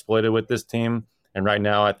haven't been exploited with this team. And right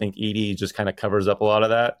now, I think Edey just kind of covers up a lot of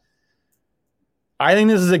that. I think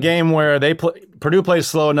this is a game where Purdue plays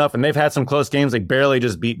slow enough, and they've had some close games. They barely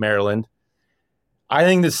just beat Maryland. I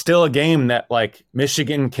think it's still a game that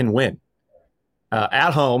Michigan can win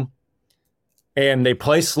at home, and they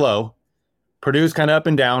play slow. Purdue's kind of up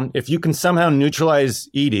and down. If you can somehow neutralize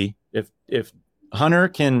Edey, if Hunter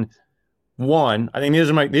can, I think these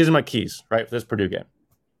are my keys, right, for this Purdue game.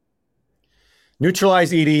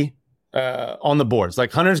 Neutralize Edey on the boards.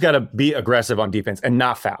 Hunter's got to be aggressive on defense and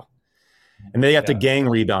not foul. And they have to gang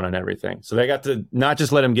rebound on everything. So they got to not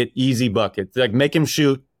just let him get easy buckets. Make him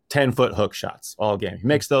shoot 10-foot hook shots all game. He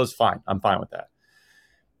makes those, fine. I'm fine with that.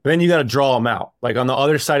 But then you got to draw them out. On the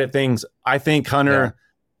other side of things, I think Hunter,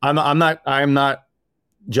 I'm not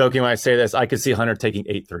joking when I say this. I could see Hunter taking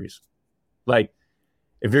 8 threes. If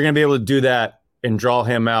you're going to be able to do that and draw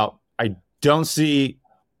him out, I'm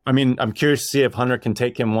curious to see if Hunter can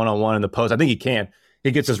take him one-on-one in the post. I think he can. He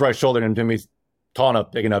gets his right shoulder into him. He's tall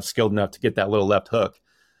enough, big enough, skilled enough to get that little left hook.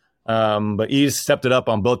 But he's stepped it up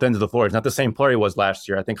on both ends of the floor. He's not the same player he was last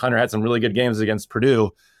year. I think Hunter had some really good games against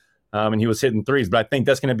Purdue, and he was hitting threes. But I think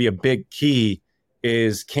that's going to be a big key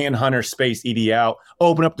is can Hunter space Edey out,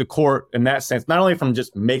 open up the court in that sense, not only from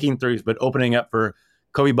just making threes, but opening up for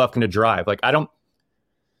Kobe Buffkin to drive. I don't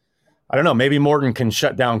know. Maybe Morton can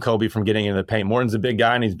shut down Kobe from getting into the paint. Morton's a big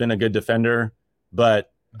guy, and he's been a good defender.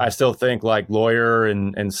 But I still think Lawyer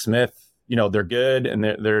and Smith, they're good and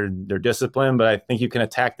they're disciplined, but I think you can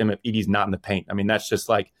attack them if Edey's not in the paint. I mean, that's just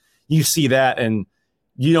you see that and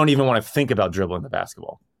you don't even want to think about dribbling the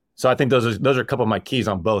basketball. So I think those are a couple of my keys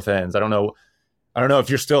on both ends. I don't know if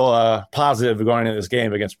you're still positive going into this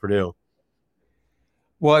game against Purdue.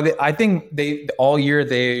 Well, I think all year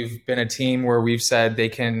they've been a team where we've said they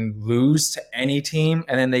can lose to any team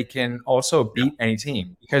and then they can also beat any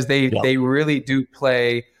team because they really do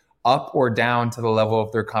play up or down to the level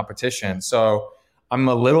of their competition. So I'm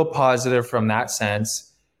a little positive from that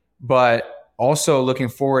sense, but also looking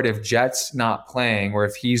forward if Jet's not playing or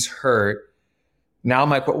if he's hurt. Now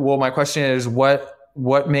my question is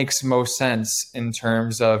what makes most sense in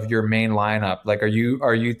terms of your main lineup? Like, are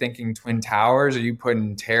you thinking Twin Towers? Are you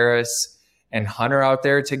putting Terrace and Hunter out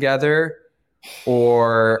there together,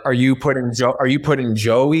 or are you putting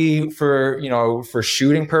Joey for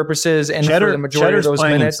shooting purposes and for the majority of those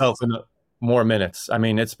playing minutes? Himself in more minutes. I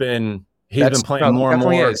mean, he's been playing more and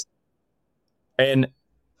more, is. And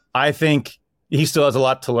I think he still has a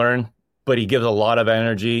lot to learn, but he gives a lot of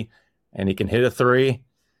energy, and he can hit a three.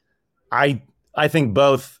 I think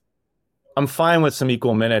both. I'm fine with some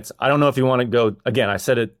equal minutes. I don't know if you want to go again. I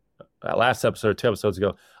said it last episode, 2 episodes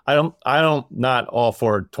ago. I don't not all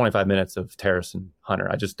for 25 minutes of Terrace and Hunter.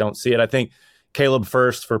 I just don't see it. I think Caleb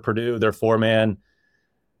first for Purdue, their 4-man.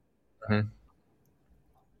 Mm-hmm.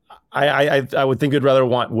 I would think you'd rather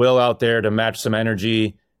want Will out there to match some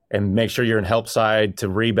energy and make sure you're in help side to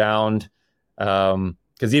rebound.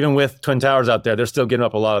 Because even with Twin Towers out there, they're still getting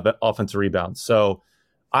up a lot of offensive rebounds. So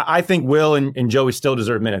I think Will and Joey still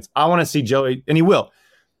deserve minutes. I want to see Joey, and he will.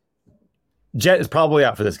 Jet is probably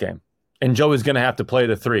out for this game, and Joey's going to have to play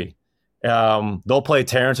the 3. They'll play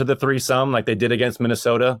Terrence at the 3 some, like they did against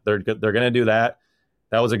Minnesota. They're going to do that.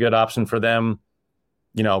 That was a good option for them,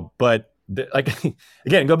 But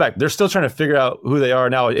again, go back. They're still trying to figure out who they are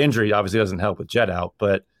now. Injury obviously doesn't help with Jet out,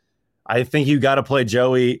 but I think you got to play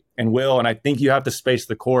Joey and Will, and I think you have to space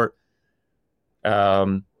the court.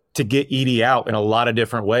 To get Edey out in a lot of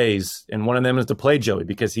different ways. And one of them is to play Joey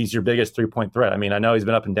because he's your biggest 3-point threat. I mean, I know he's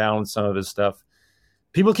been up and down with some of his stuff.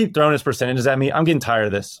 People keep throwing his percentages at me. I'm getting tired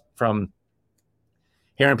of this from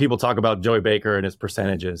hearing people talk about Joey Baker and his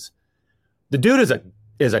percentages. The dude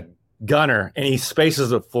is a gunner and he spaces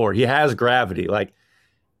the floor. He has gravity. Like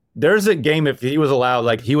there's a game, if he was allowed,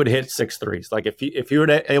 like he would hit 6 threes. Like if he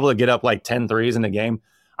were able to get up like 10 threes in the game,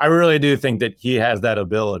 I really do think that he has that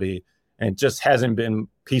ability and it just hasn't been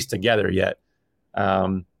pieced together yet.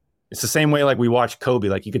 It's the same way like we watched Kobe.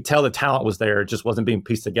 Like you could tell the talent was there, it just wasn't being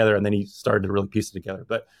pieced together, and then he started to really piece it together.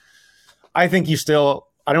 But I think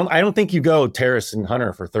I don't think you go Terrace and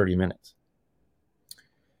Hunter for 30 minutes.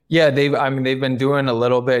 Yeah, they've been doing a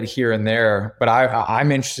little bit here and there, but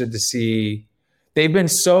I'm interested to see. They've been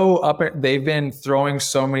throwing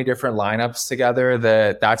so many different lineups together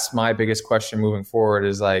that's my biggest question moving forward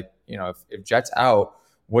is like, if Jet's out,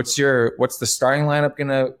 what's the starting lineup going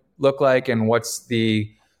to look like, and what's the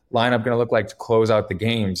lineup going to look like to close out the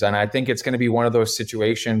games? And I think it's going to be one of those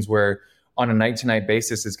situations where on a night-to-night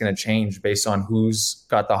basis, it's going to change based on who's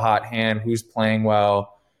got the hot hand, who's playing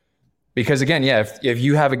well. Because again, yeah, if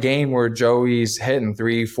you have a game where Joey's hitting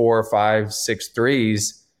 3, 4, 5, 6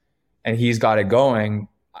 threes and he's got it going,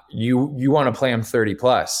 you want to play him 30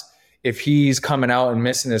 plus. If he's coming out and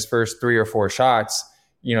missing his first 3 or 4 shots,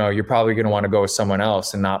 you're probably going to want to go with someone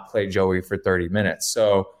else and not play Joey for 30 minutes.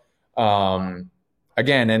 So,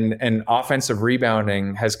 again, and offensive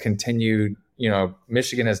rebounding has continued.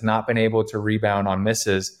 Michigan has not been able to rebound on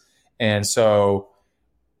misses. And so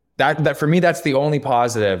that for me, that's the only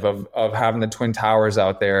positive of having the Twin Towers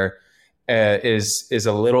out there is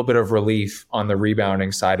a little bit of relief on the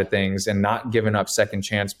rebounding side of things and not giving up second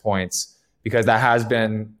chance points, because that has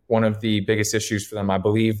been one of the biggest issues for them. I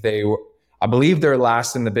believe they're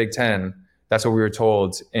last in the Big Ten. That's what we were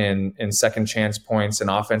told in second chance points and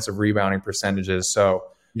offensive rebounding percentages. So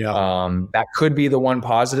that could be the one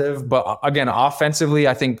positive. But again, offensively,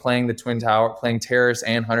 I think playing the Twin Tower, playing Terrace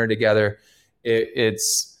and Hunter together,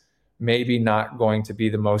 it's maybe not going to be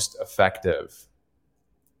the most effective.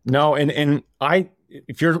 No,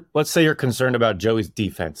 let's say you're concerned about Joey's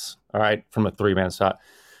defense, all right, from a 3-man shot.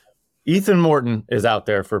 Ethan Morton is out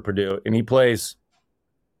there for Purdue, and he plays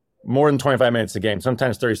more than 25 minutes a game,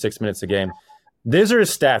 sometimes 36 minutes a game. These are his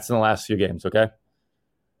stats in the last few games, okay?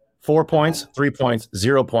 4 points, 3 points,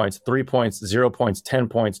 0 points, 3 points, 0 points, 10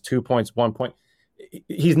 points, 2 points, 1 point.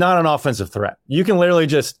 He's not an offensive threat. You can literally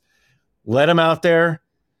just let him out there,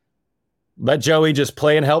 let Joey just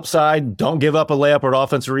play and help side. Don't give up a layup or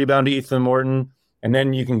offensive rebound to Ethan Morton. And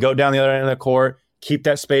then you can go down the other end of the court, keep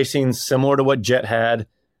that spacing similar to what Jet had.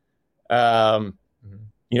 I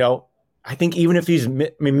think even if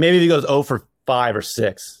maybe if he goes 0 for 5 or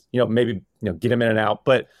 6, maybe get him in and out.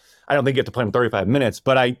 But I don't think you have to play him 35 minutes,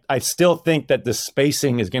 but I still think that the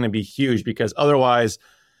spacing is going to be huge because otherwise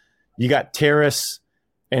you got Terrace,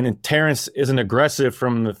 and Terrence isn't aggressive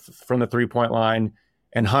from the 3-point line,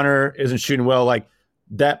 and Hunter isn't shooting well. Like,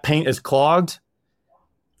 that paint is clogged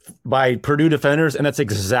by Purdue defenders, and that's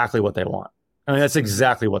exactly what they want. I mean, that's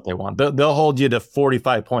exactly what they want. They'll hold you to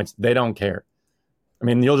 45 points. They don't care. I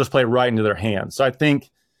mean, you'll just play right into their hands. So I think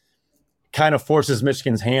kind of forces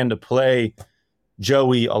Michigan's hand to play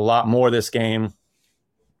Joey a lot more this game.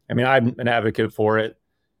 I mean, I'm an advocate for it.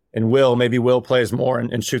 And maybe Will plays more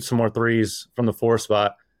and shoots some more threes from the 4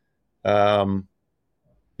 spot. But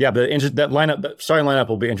that lineup, the starting lineup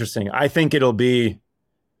will be interesting. I think it will be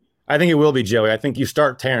Joey. I think you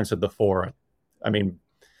start Terrence at the 4. I mean,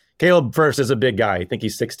 Caleb first is a big guy. I think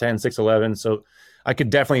he's 6'10", 6'11". So I could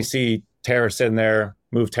definitely see Terrence in there,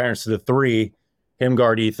 move Terrence to the 3, him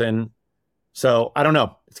guard Ethan. So I don't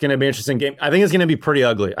know. It's going to be an interesting game. I think it's going to be pretty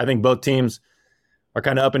ugly. I think both teams are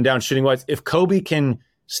kind of up and down shooting wise. If Kobe can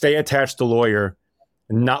stay attached to Lawyer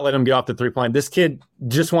and not let him get off the 3-point line, this kid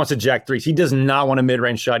just wants to jack threes. He does not want a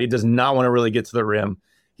mid-range shot. He does not want to really get to the rim.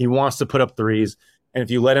 He wants to put up threes. And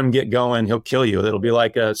if you let him get going, he'll kill you. It'll be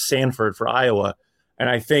like a Sanford for Iowa. And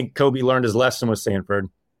I think Kobe learned his lesson with Sanford.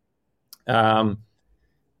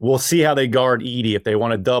 We'll see how they guard Edey if they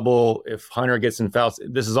want to double, if Hunter gets in fouls.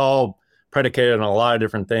 This is all predicated on a lot of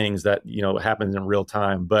different things that, happens in real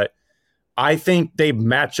time. But I think they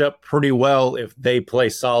match up pretty well if they play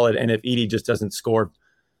solid and if Edey just doesn't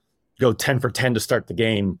go 10 for 10 to start the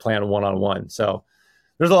game playing one-on-one. So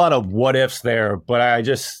there's a lot of what ifs there, but I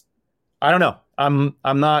don't know. I'm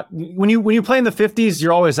not when you play in the 50s,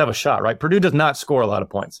 you always have a shot, right? Purdue does not score a lot of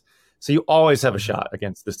points. So you always have a shot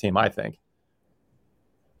against this team, I think.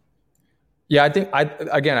 Yeah,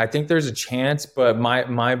 I think there's a chance, but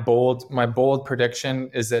my bold prediction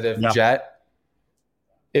is that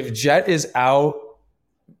if Jet is out,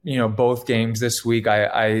 both games this week,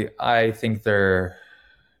 I think they're,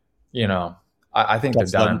 I think they're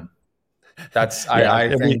done.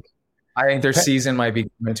 I think their season might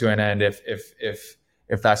be coming to an end if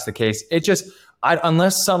that's the case. It just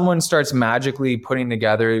unless someone starts magically putting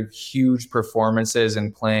together huge performances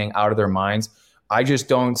and playing out of their minds, I just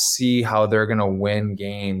don't see how they're going to win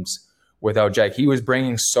games without Jack. He was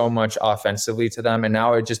bringing so much offensively to them, and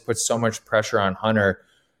now it just puts so much pressure on Hunter.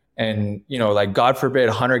 And, God forbid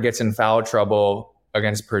Hunter gets in foul trouble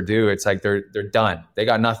against Purdue. It's like they're done. They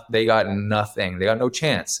got nothing. They got no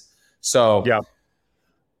chance. So yeah.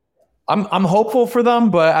 I'm hopeful for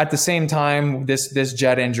them, but at the same time, this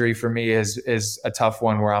Jet injury for me is a tough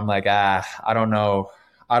one where I'm like, I don't know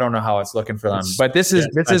how it's looking for them. But this is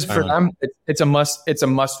for them. It's a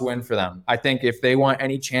must win for them. I think if they want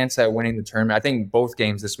any chance at winning the tournament, I think both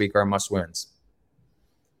games this week are must wins.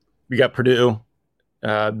 We got Purdue.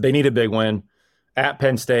 They need a big win at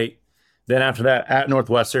Penn State. Then after that, at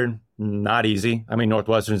Northwestern, not easy. I mean,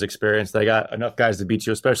 Northwestern's experienced. They got enough guys to beat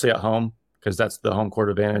you, especially at home, because that's the home court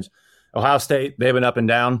advantage. Ohio State, they've been up and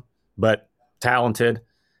down, but talented.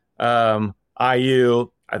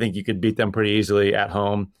 IU, I think you could beat them pretty easily at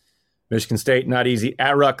home. Michigan State, not easy.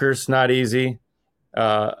 At Rutgers, not easy.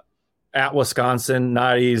 At Wisconsin,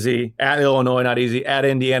 not easy. At Illinois, not easy. At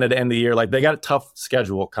Indiana to end the year. Like, they got a tough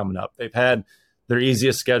schedule coming up. They've had their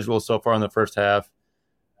easiest schedule so far in the first half.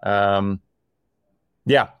 So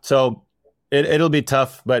it'll be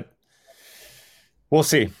tough, but we'll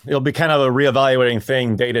see. It'll be kind of a reevaluating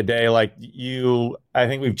thing day to day. I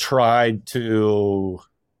think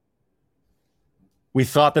we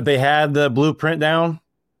thought that they had the blueprint down,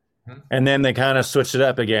 and then they kind of switched it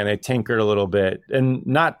up again. They tinkered a little bit, and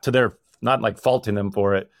not like faulting them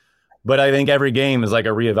for it, but I think every game is like a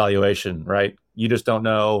reevaluation, right? You just don't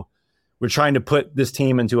know. We're trying to put this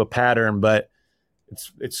team into a pattern, but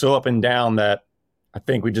it's so up and down that I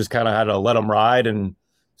think we just kind of had to let them ride and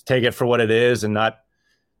take it for what it is and not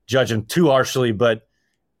judge them too harshly, but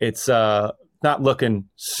it's not looking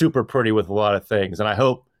super pretty with a lot of things. And I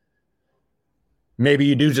hope maybe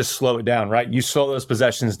you do just slow it down, right? You slow those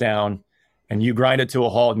possessions down and you grind it to a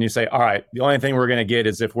halt and you say, all right, the only thing we're going to get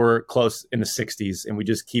is if we're close in the 60s and we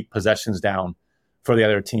just keep possessions down for the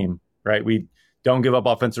other team, right? We don't give up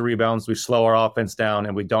offensive rebounds. We slow our offense down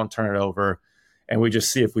and we don't turn it over. And we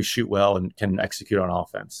just see if we shoot well and can execute on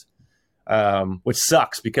offense, which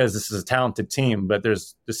sucks because this is a talented team, but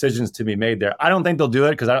there's decisions to be made there. I don't think they'll do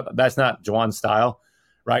it because that's not Juwan's style,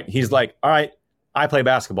 right? He's like, all right, I play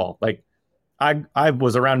basketball. Like, I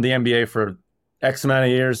was around the NBA for X amount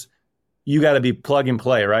of years. You got to be plug and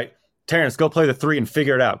play, right? Terrence, go play the 3 and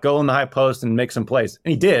figure it out. Go in the high post and make some plays.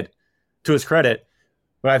 And he did, to his credit.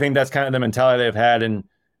 But I think that's kind of the mentality they've had. And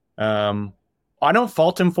I don't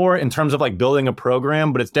fault him for it in terms of like building a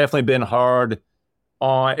program, but it's definitely been hard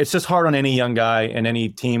it's just hard on any young guy and any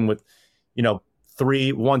team with, 1,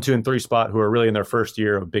 2, and 3 spot who are really in their first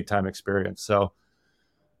year of big time experience. So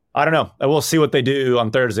I don't know. We'll see what they do on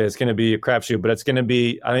Thursday. It's going to be a crapshoot, but I think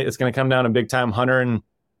it's going to come down to big time. Hunter and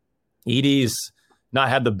Edie's not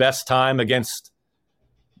had the best time against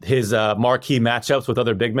his marquee matchups with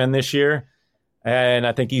other big men this year. And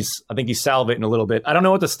I think he's salivating a little bit. I don't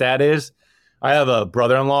know what the stat is. I have a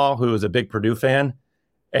brother-in-law who is a big Purdue fan.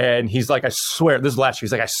 And he's like, I swear, this is last year.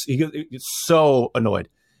 He's like, he's so annoyed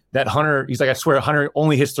that Hunter, he's like, I swear Hunter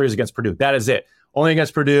only hits threes against Purdue. That is it. Only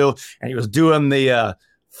against Purdue. And he was doing the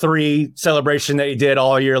 3 celebration that he did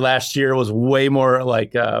all year last year was way more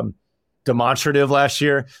like demonstrative last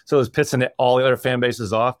year. So it was pissing all the other fan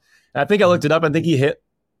bases off. And I think I looked it up. I think he hit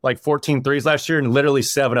like 14 threes last year, and literally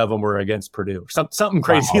 7 of them were against Purdue. Something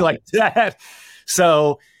crazy like that.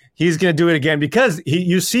 So he's going to do it again because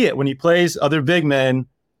you see it when he plays other big men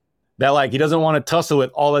that like he doesn't want to tussle with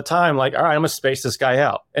all the time. Like, all right, I'm going to space this guy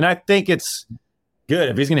out. And I think it's good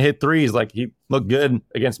if he's going to hit threes. Like he looked good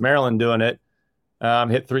against Maryland doing it.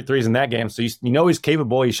 Hit 3 threes in that game. So he's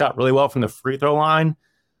capable. He shot really well from the free throw line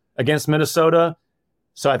against Minnesota.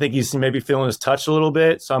 So I think he's maybe feeling his touch a little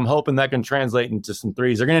bit. So I'm hoping that can translate into some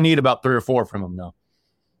threes. They're going to need about 3 or 4 from him though.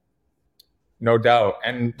 No doubt.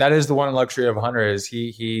 And that is the one luxury of Hunter is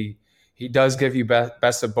he does give you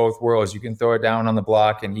best of both worlds. You can throw it down on the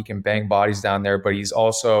block and he can bang bodies down there, but he's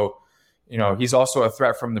also a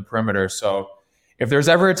threat from the perimeter. So if there's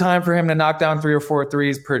ever a time for him to knock down 3 or 4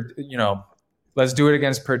 threes let's do it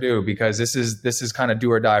against Purdue because this is kind of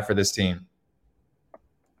do or die for this team.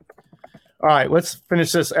 All right, let's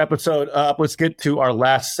finish this episode up. Let's get to our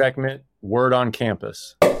last segment, Word on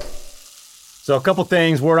Campus. So a couple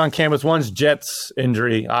things, Word on Campus. One's Jets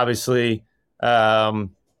injury, obviously.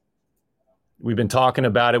 We've been talking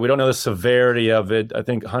about it. We don't know the severity of it. I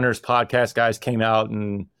think Hunter's podcast guys came out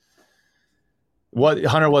and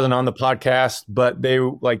Hunter wasn't on the podcast, but they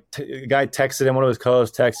the guy texted him, one of his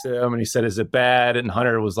co-hosts texted him, and he said, "Is it bad?" And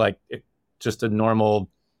Hunter was like, "Just a normal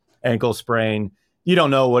ankle sprain." You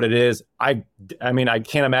don't know what it is. I mean, I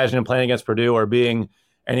can't imagine him playing against Purdue or being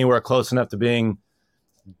anywhere close enough to being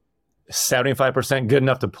 75% good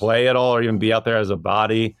enough to play at all or even be out there as a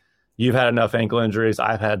body. You've had enough ankle injuries.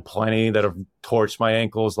 I've had plenty that have torched my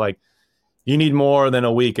ankles. Like, you need more than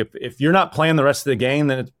a week. If you're not playing the rest of the game,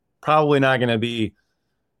 then it's probably not going to be,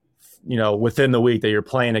 within the week that you're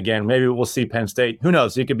playing again. Maybe we'll see Penn State. Who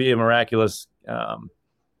knows? It could be a miraculous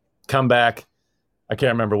comeback. I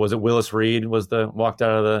can't remember. Was it Willis Reed walked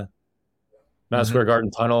out of the Madison Square Garden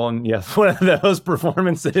tunnel? And yes, one of those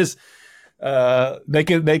performances, they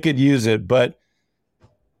could use it. But,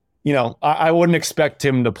 I wouldn't expect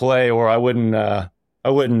him to play, or I wouldn't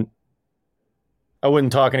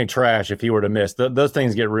talk any trash if he were to miss. Those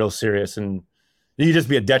things get real serious, and you could just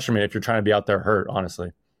be a detriment if you're trying to be out there hurt,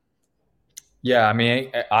 honestly. Yeah, I mean,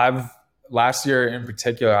 last year in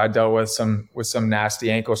particular, I dealt with some nasty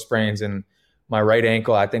ankle sprains, and my right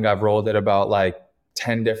ankle, I think I've rolled it about like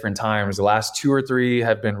 10 different times. The last 2 or 3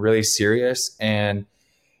 have been really serious, and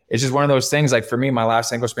it's just one of those things. Like for me, my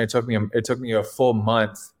last ankle sprain it took me a full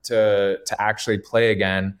month to actually play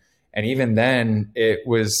again, and even then, it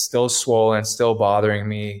was still swollen, still bothering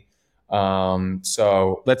me.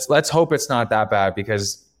 So let's hope it's not that bad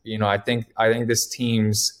because I think this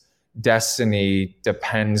team's destiny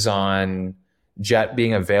depends on Jet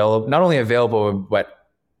being available, not only available but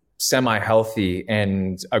semi-healthy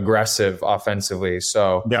and aggressive offensively.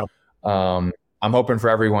 So yeah. I'm hoping for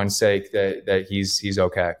everyone's sake that he's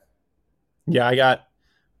okay. Yeah, I got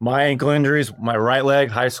my ankle injuries, my right leg,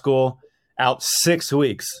 high school, out 6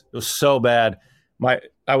 weeks. It was so bad.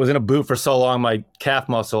 I was in a boot for so long, my calf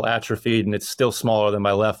muscle atrophied, and it's still smaller than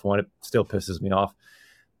my left one. It still pisses me off.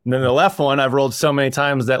 And then the left one, I've rolled so many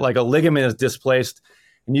times that like a ligament is displaced,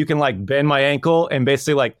 and you can like bend my ankle, and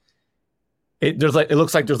basically like it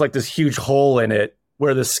looks like there's like this huge hole in it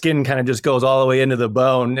where the skin kind of just goes all the way into the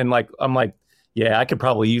bone. And like I'm like, yeah, I could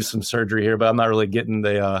probably use some surgery here, but I'm not really getting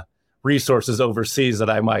the resources overseas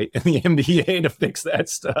that I might in the NBA to fix that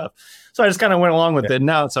stuff. So I just kind of went along with it.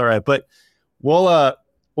 Now it's all right, but we'll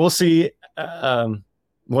see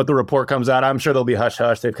what the report comes out. I'm sure they'll be hush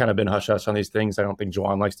hush. They've kind of been hush hush on these things. I don't think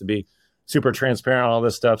Juwan likes to be super transparent on all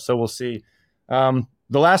this stuff. So we'll see.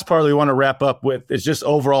 The last part we want to wrap up with is just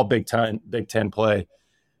overall Big Ten play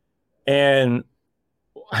and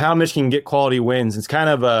how Michigan can get quality wins. It's kind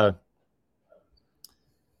of a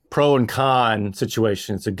pro and con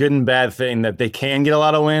situation. It's a good and bad thing that they can get a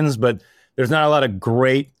lot of wins, but there's not a lot of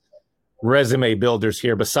great resume builders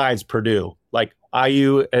here besides Purdue. Like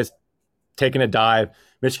IU has taken a dive.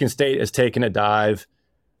 Michigan State has taken a dive.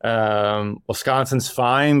 Wisconsin's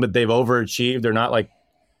fine, but they've overachieved. They're not like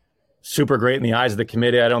super great in the eyes of the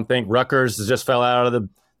committee, I don't think. Rutgers has just fell out of the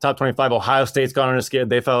top 25. Ohio State's gone on a skid.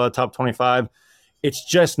 They fell out of the top 25. It's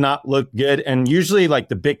just not looked good. And usually like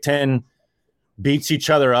the Big Ten beats each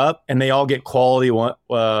other up and they all get quality like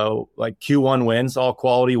Q1 wins, all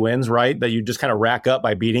quality wins, right? That you just kind of rack up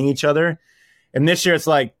by beating each other. And this year it's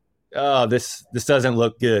like, oh, this doesn't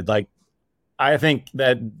look good. Like, I think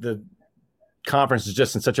that the conference is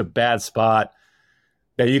just in such a bad spot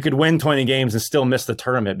that you could win 20 games and still miss the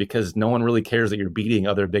tournament because no one really cares that you're beating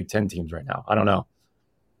other Big Ten teams right now. I don't know.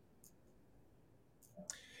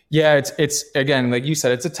 Yeah, it's again, like you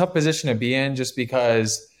said, it's a tough position to be in just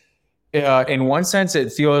because in one sense,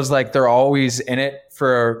 it feels like they're always in it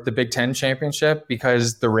for the Big Ten championship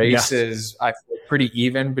because the race is, I feel, pretty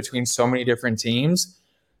even between so many different teams.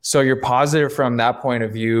 So you're positive from that point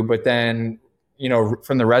of view, but then,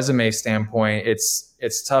 from the resume standpoint,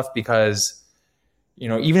 it's tough because,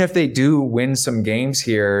 even if they do win some games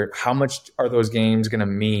here, how much are those games going to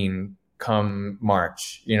mean come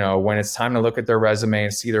March, when it's time to look at their resume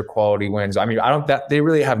and see their quality wins? I mean, they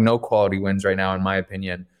really have no quality wins right now, in my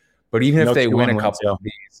opinion. But even if they win a couple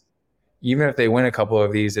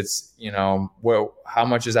of these, it's, how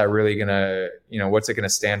much is that really going to, what's it going to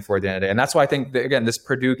stand for at the end of the day? And that's why I think that, again, this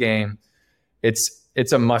Purdue game,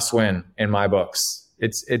 it's a must win in my books.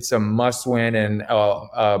 It's a must win and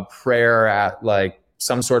a prayer at like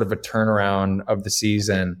some sort of a turnaround of the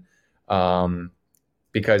season.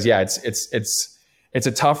 Because it's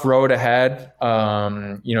a tough road ahead.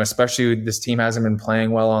 Especially this team hasn't been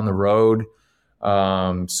playing well on the road.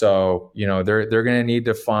 So they're going to need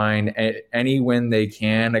to find any win they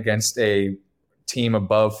can against a team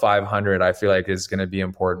above 500. I feel like is going to be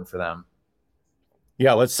important for them.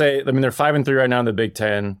 Yeah, let's say, they're 5-3 right now in the Big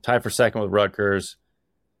Ten, tied for second with Rutgers.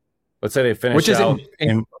 Let's say they finish Which is out.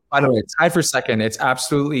 By the way, tied for second. It's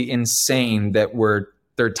absolutely insane that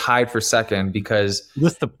they're tied for second because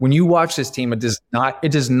when you watch this team, it does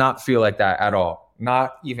not feel like that at all.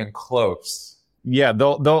 Not even close. Yeah,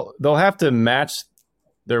 they'll have to match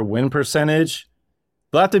their win percentage.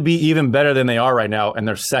 They'll have to be even better than they are right now, and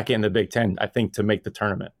they're second in the Big Ten, I think, to make the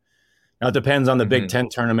tournament. Now, it depends on the Big Ten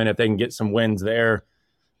tournament if they can get some wins there.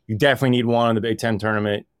 You definitely need one in the Big Ten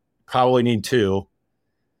tournament. Probably need two.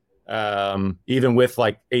 Even with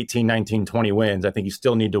like 18, 19, 20 wins, I think you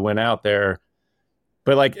still need to win out there.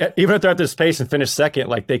 But like, even if they're at this pace and finish second,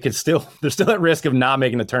 like they're still at risk of not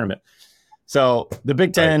making the tournament. So the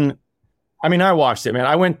Big Ten, right. I mean, I watched it, man.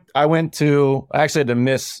 I actually had to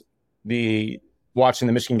miss watching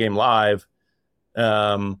the Michigan game live.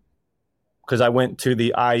 Because I went to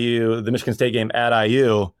the Michigan State game at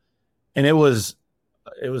IU, and it was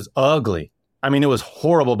ugly. I mean, it was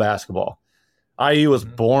horrible basketball. IU was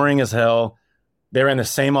boring as hell. They ran the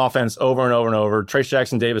same offense over and over and over. Trace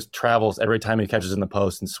Jackson Davis travels every time he catches in the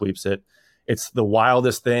post and sweeps it. It's the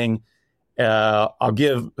wildest thing. I'll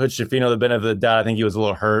give Hood Schifino the benefit of the doubt. I think he was a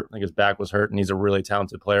little hurt. I think his back was hurt, and he's a really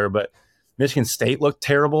talented player. But Michigan State looked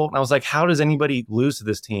terrible. And I was like, how does anybody lose to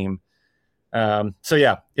this team? So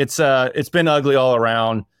yeah, it's been ugly all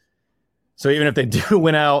around. So even if they do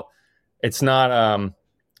win out, it's not,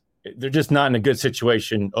 they're just not in a good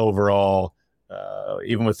situation overall,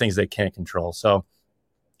 even with things they can't control. So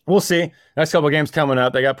we'll see. Next couple of games coming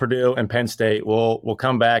up, they got Purdue and Penn State. We'll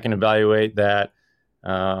come back and evaluate that.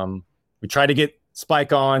 We tried to get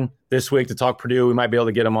Spike on this week to talk Purdue. We might be able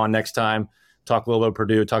to get him on next time, talk a little bit of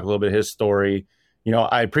Purdue, talk a little bit of his story.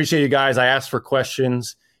 I appreciate you guys. I asked for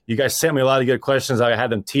questions. You guys sent me a lot of good questions. I had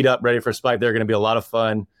them teed up ready for Spike. They're going to be a lot of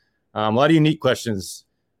fun. A lot of unique questions,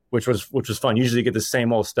 which was fun. Usually you get the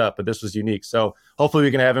same old stuff, but this was unique. So hopefully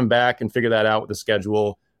we can have him back and figure that out with the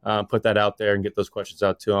schedule, put that out there and get those questions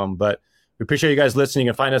out to him. But we appreciate you guys listening.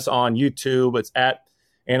 You can find us on YouTube. It's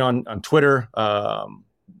and on Twitter,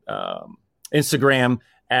 Instagram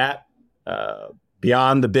at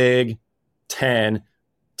Beyond the Big 10,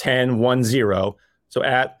 1010. So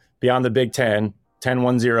at Beyond the Big 10,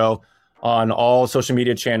 1010 on all social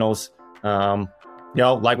media channels.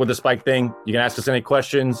 Like with the Spike thing, you can ask us any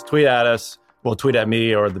questions, tweet at us. Well, tweet at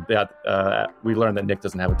me or we learned that Nick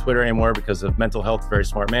doesn't have a Twitter anymore because of mental health. Very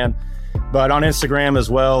smart man. But on Instagram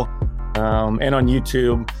as well, and on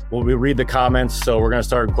YouTube, we read the comments. So we're going to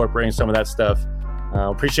start incorporating some of that stuff.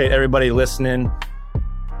 Appreciate everybody listening.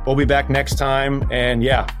 We'll be back next time. And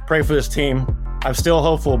yeah, pray for this team. I'm still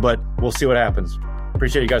hopeful, but we'll see what happens.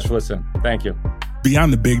 Appreciate you guys for listening. Thank you.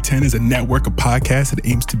 Beyond the Big Ten is a network of podcasts that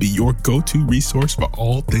aims to be your go-to resource for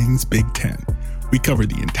all things Big Ten. We cover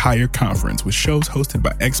the entire conference with shows hosted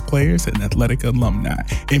by ex-players and athletic alumni,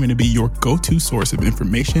 aiming to be your go-to source of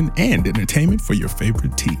information and entertainment for your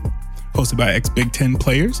favorite team. Hosted by ex-Big Ten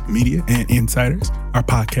players, media, and insiders, our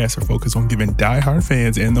podcasts are focused on giving diehard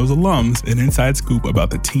fans and those alums an inside scoop about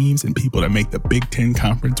the teams and people that make the Big Ten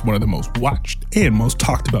Conference one of the most watched and most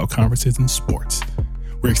talked about conferences in sports.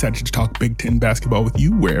 We're excited to talk Big Ten basketball with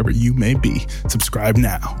you wherever you may be. Subscribe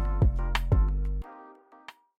now.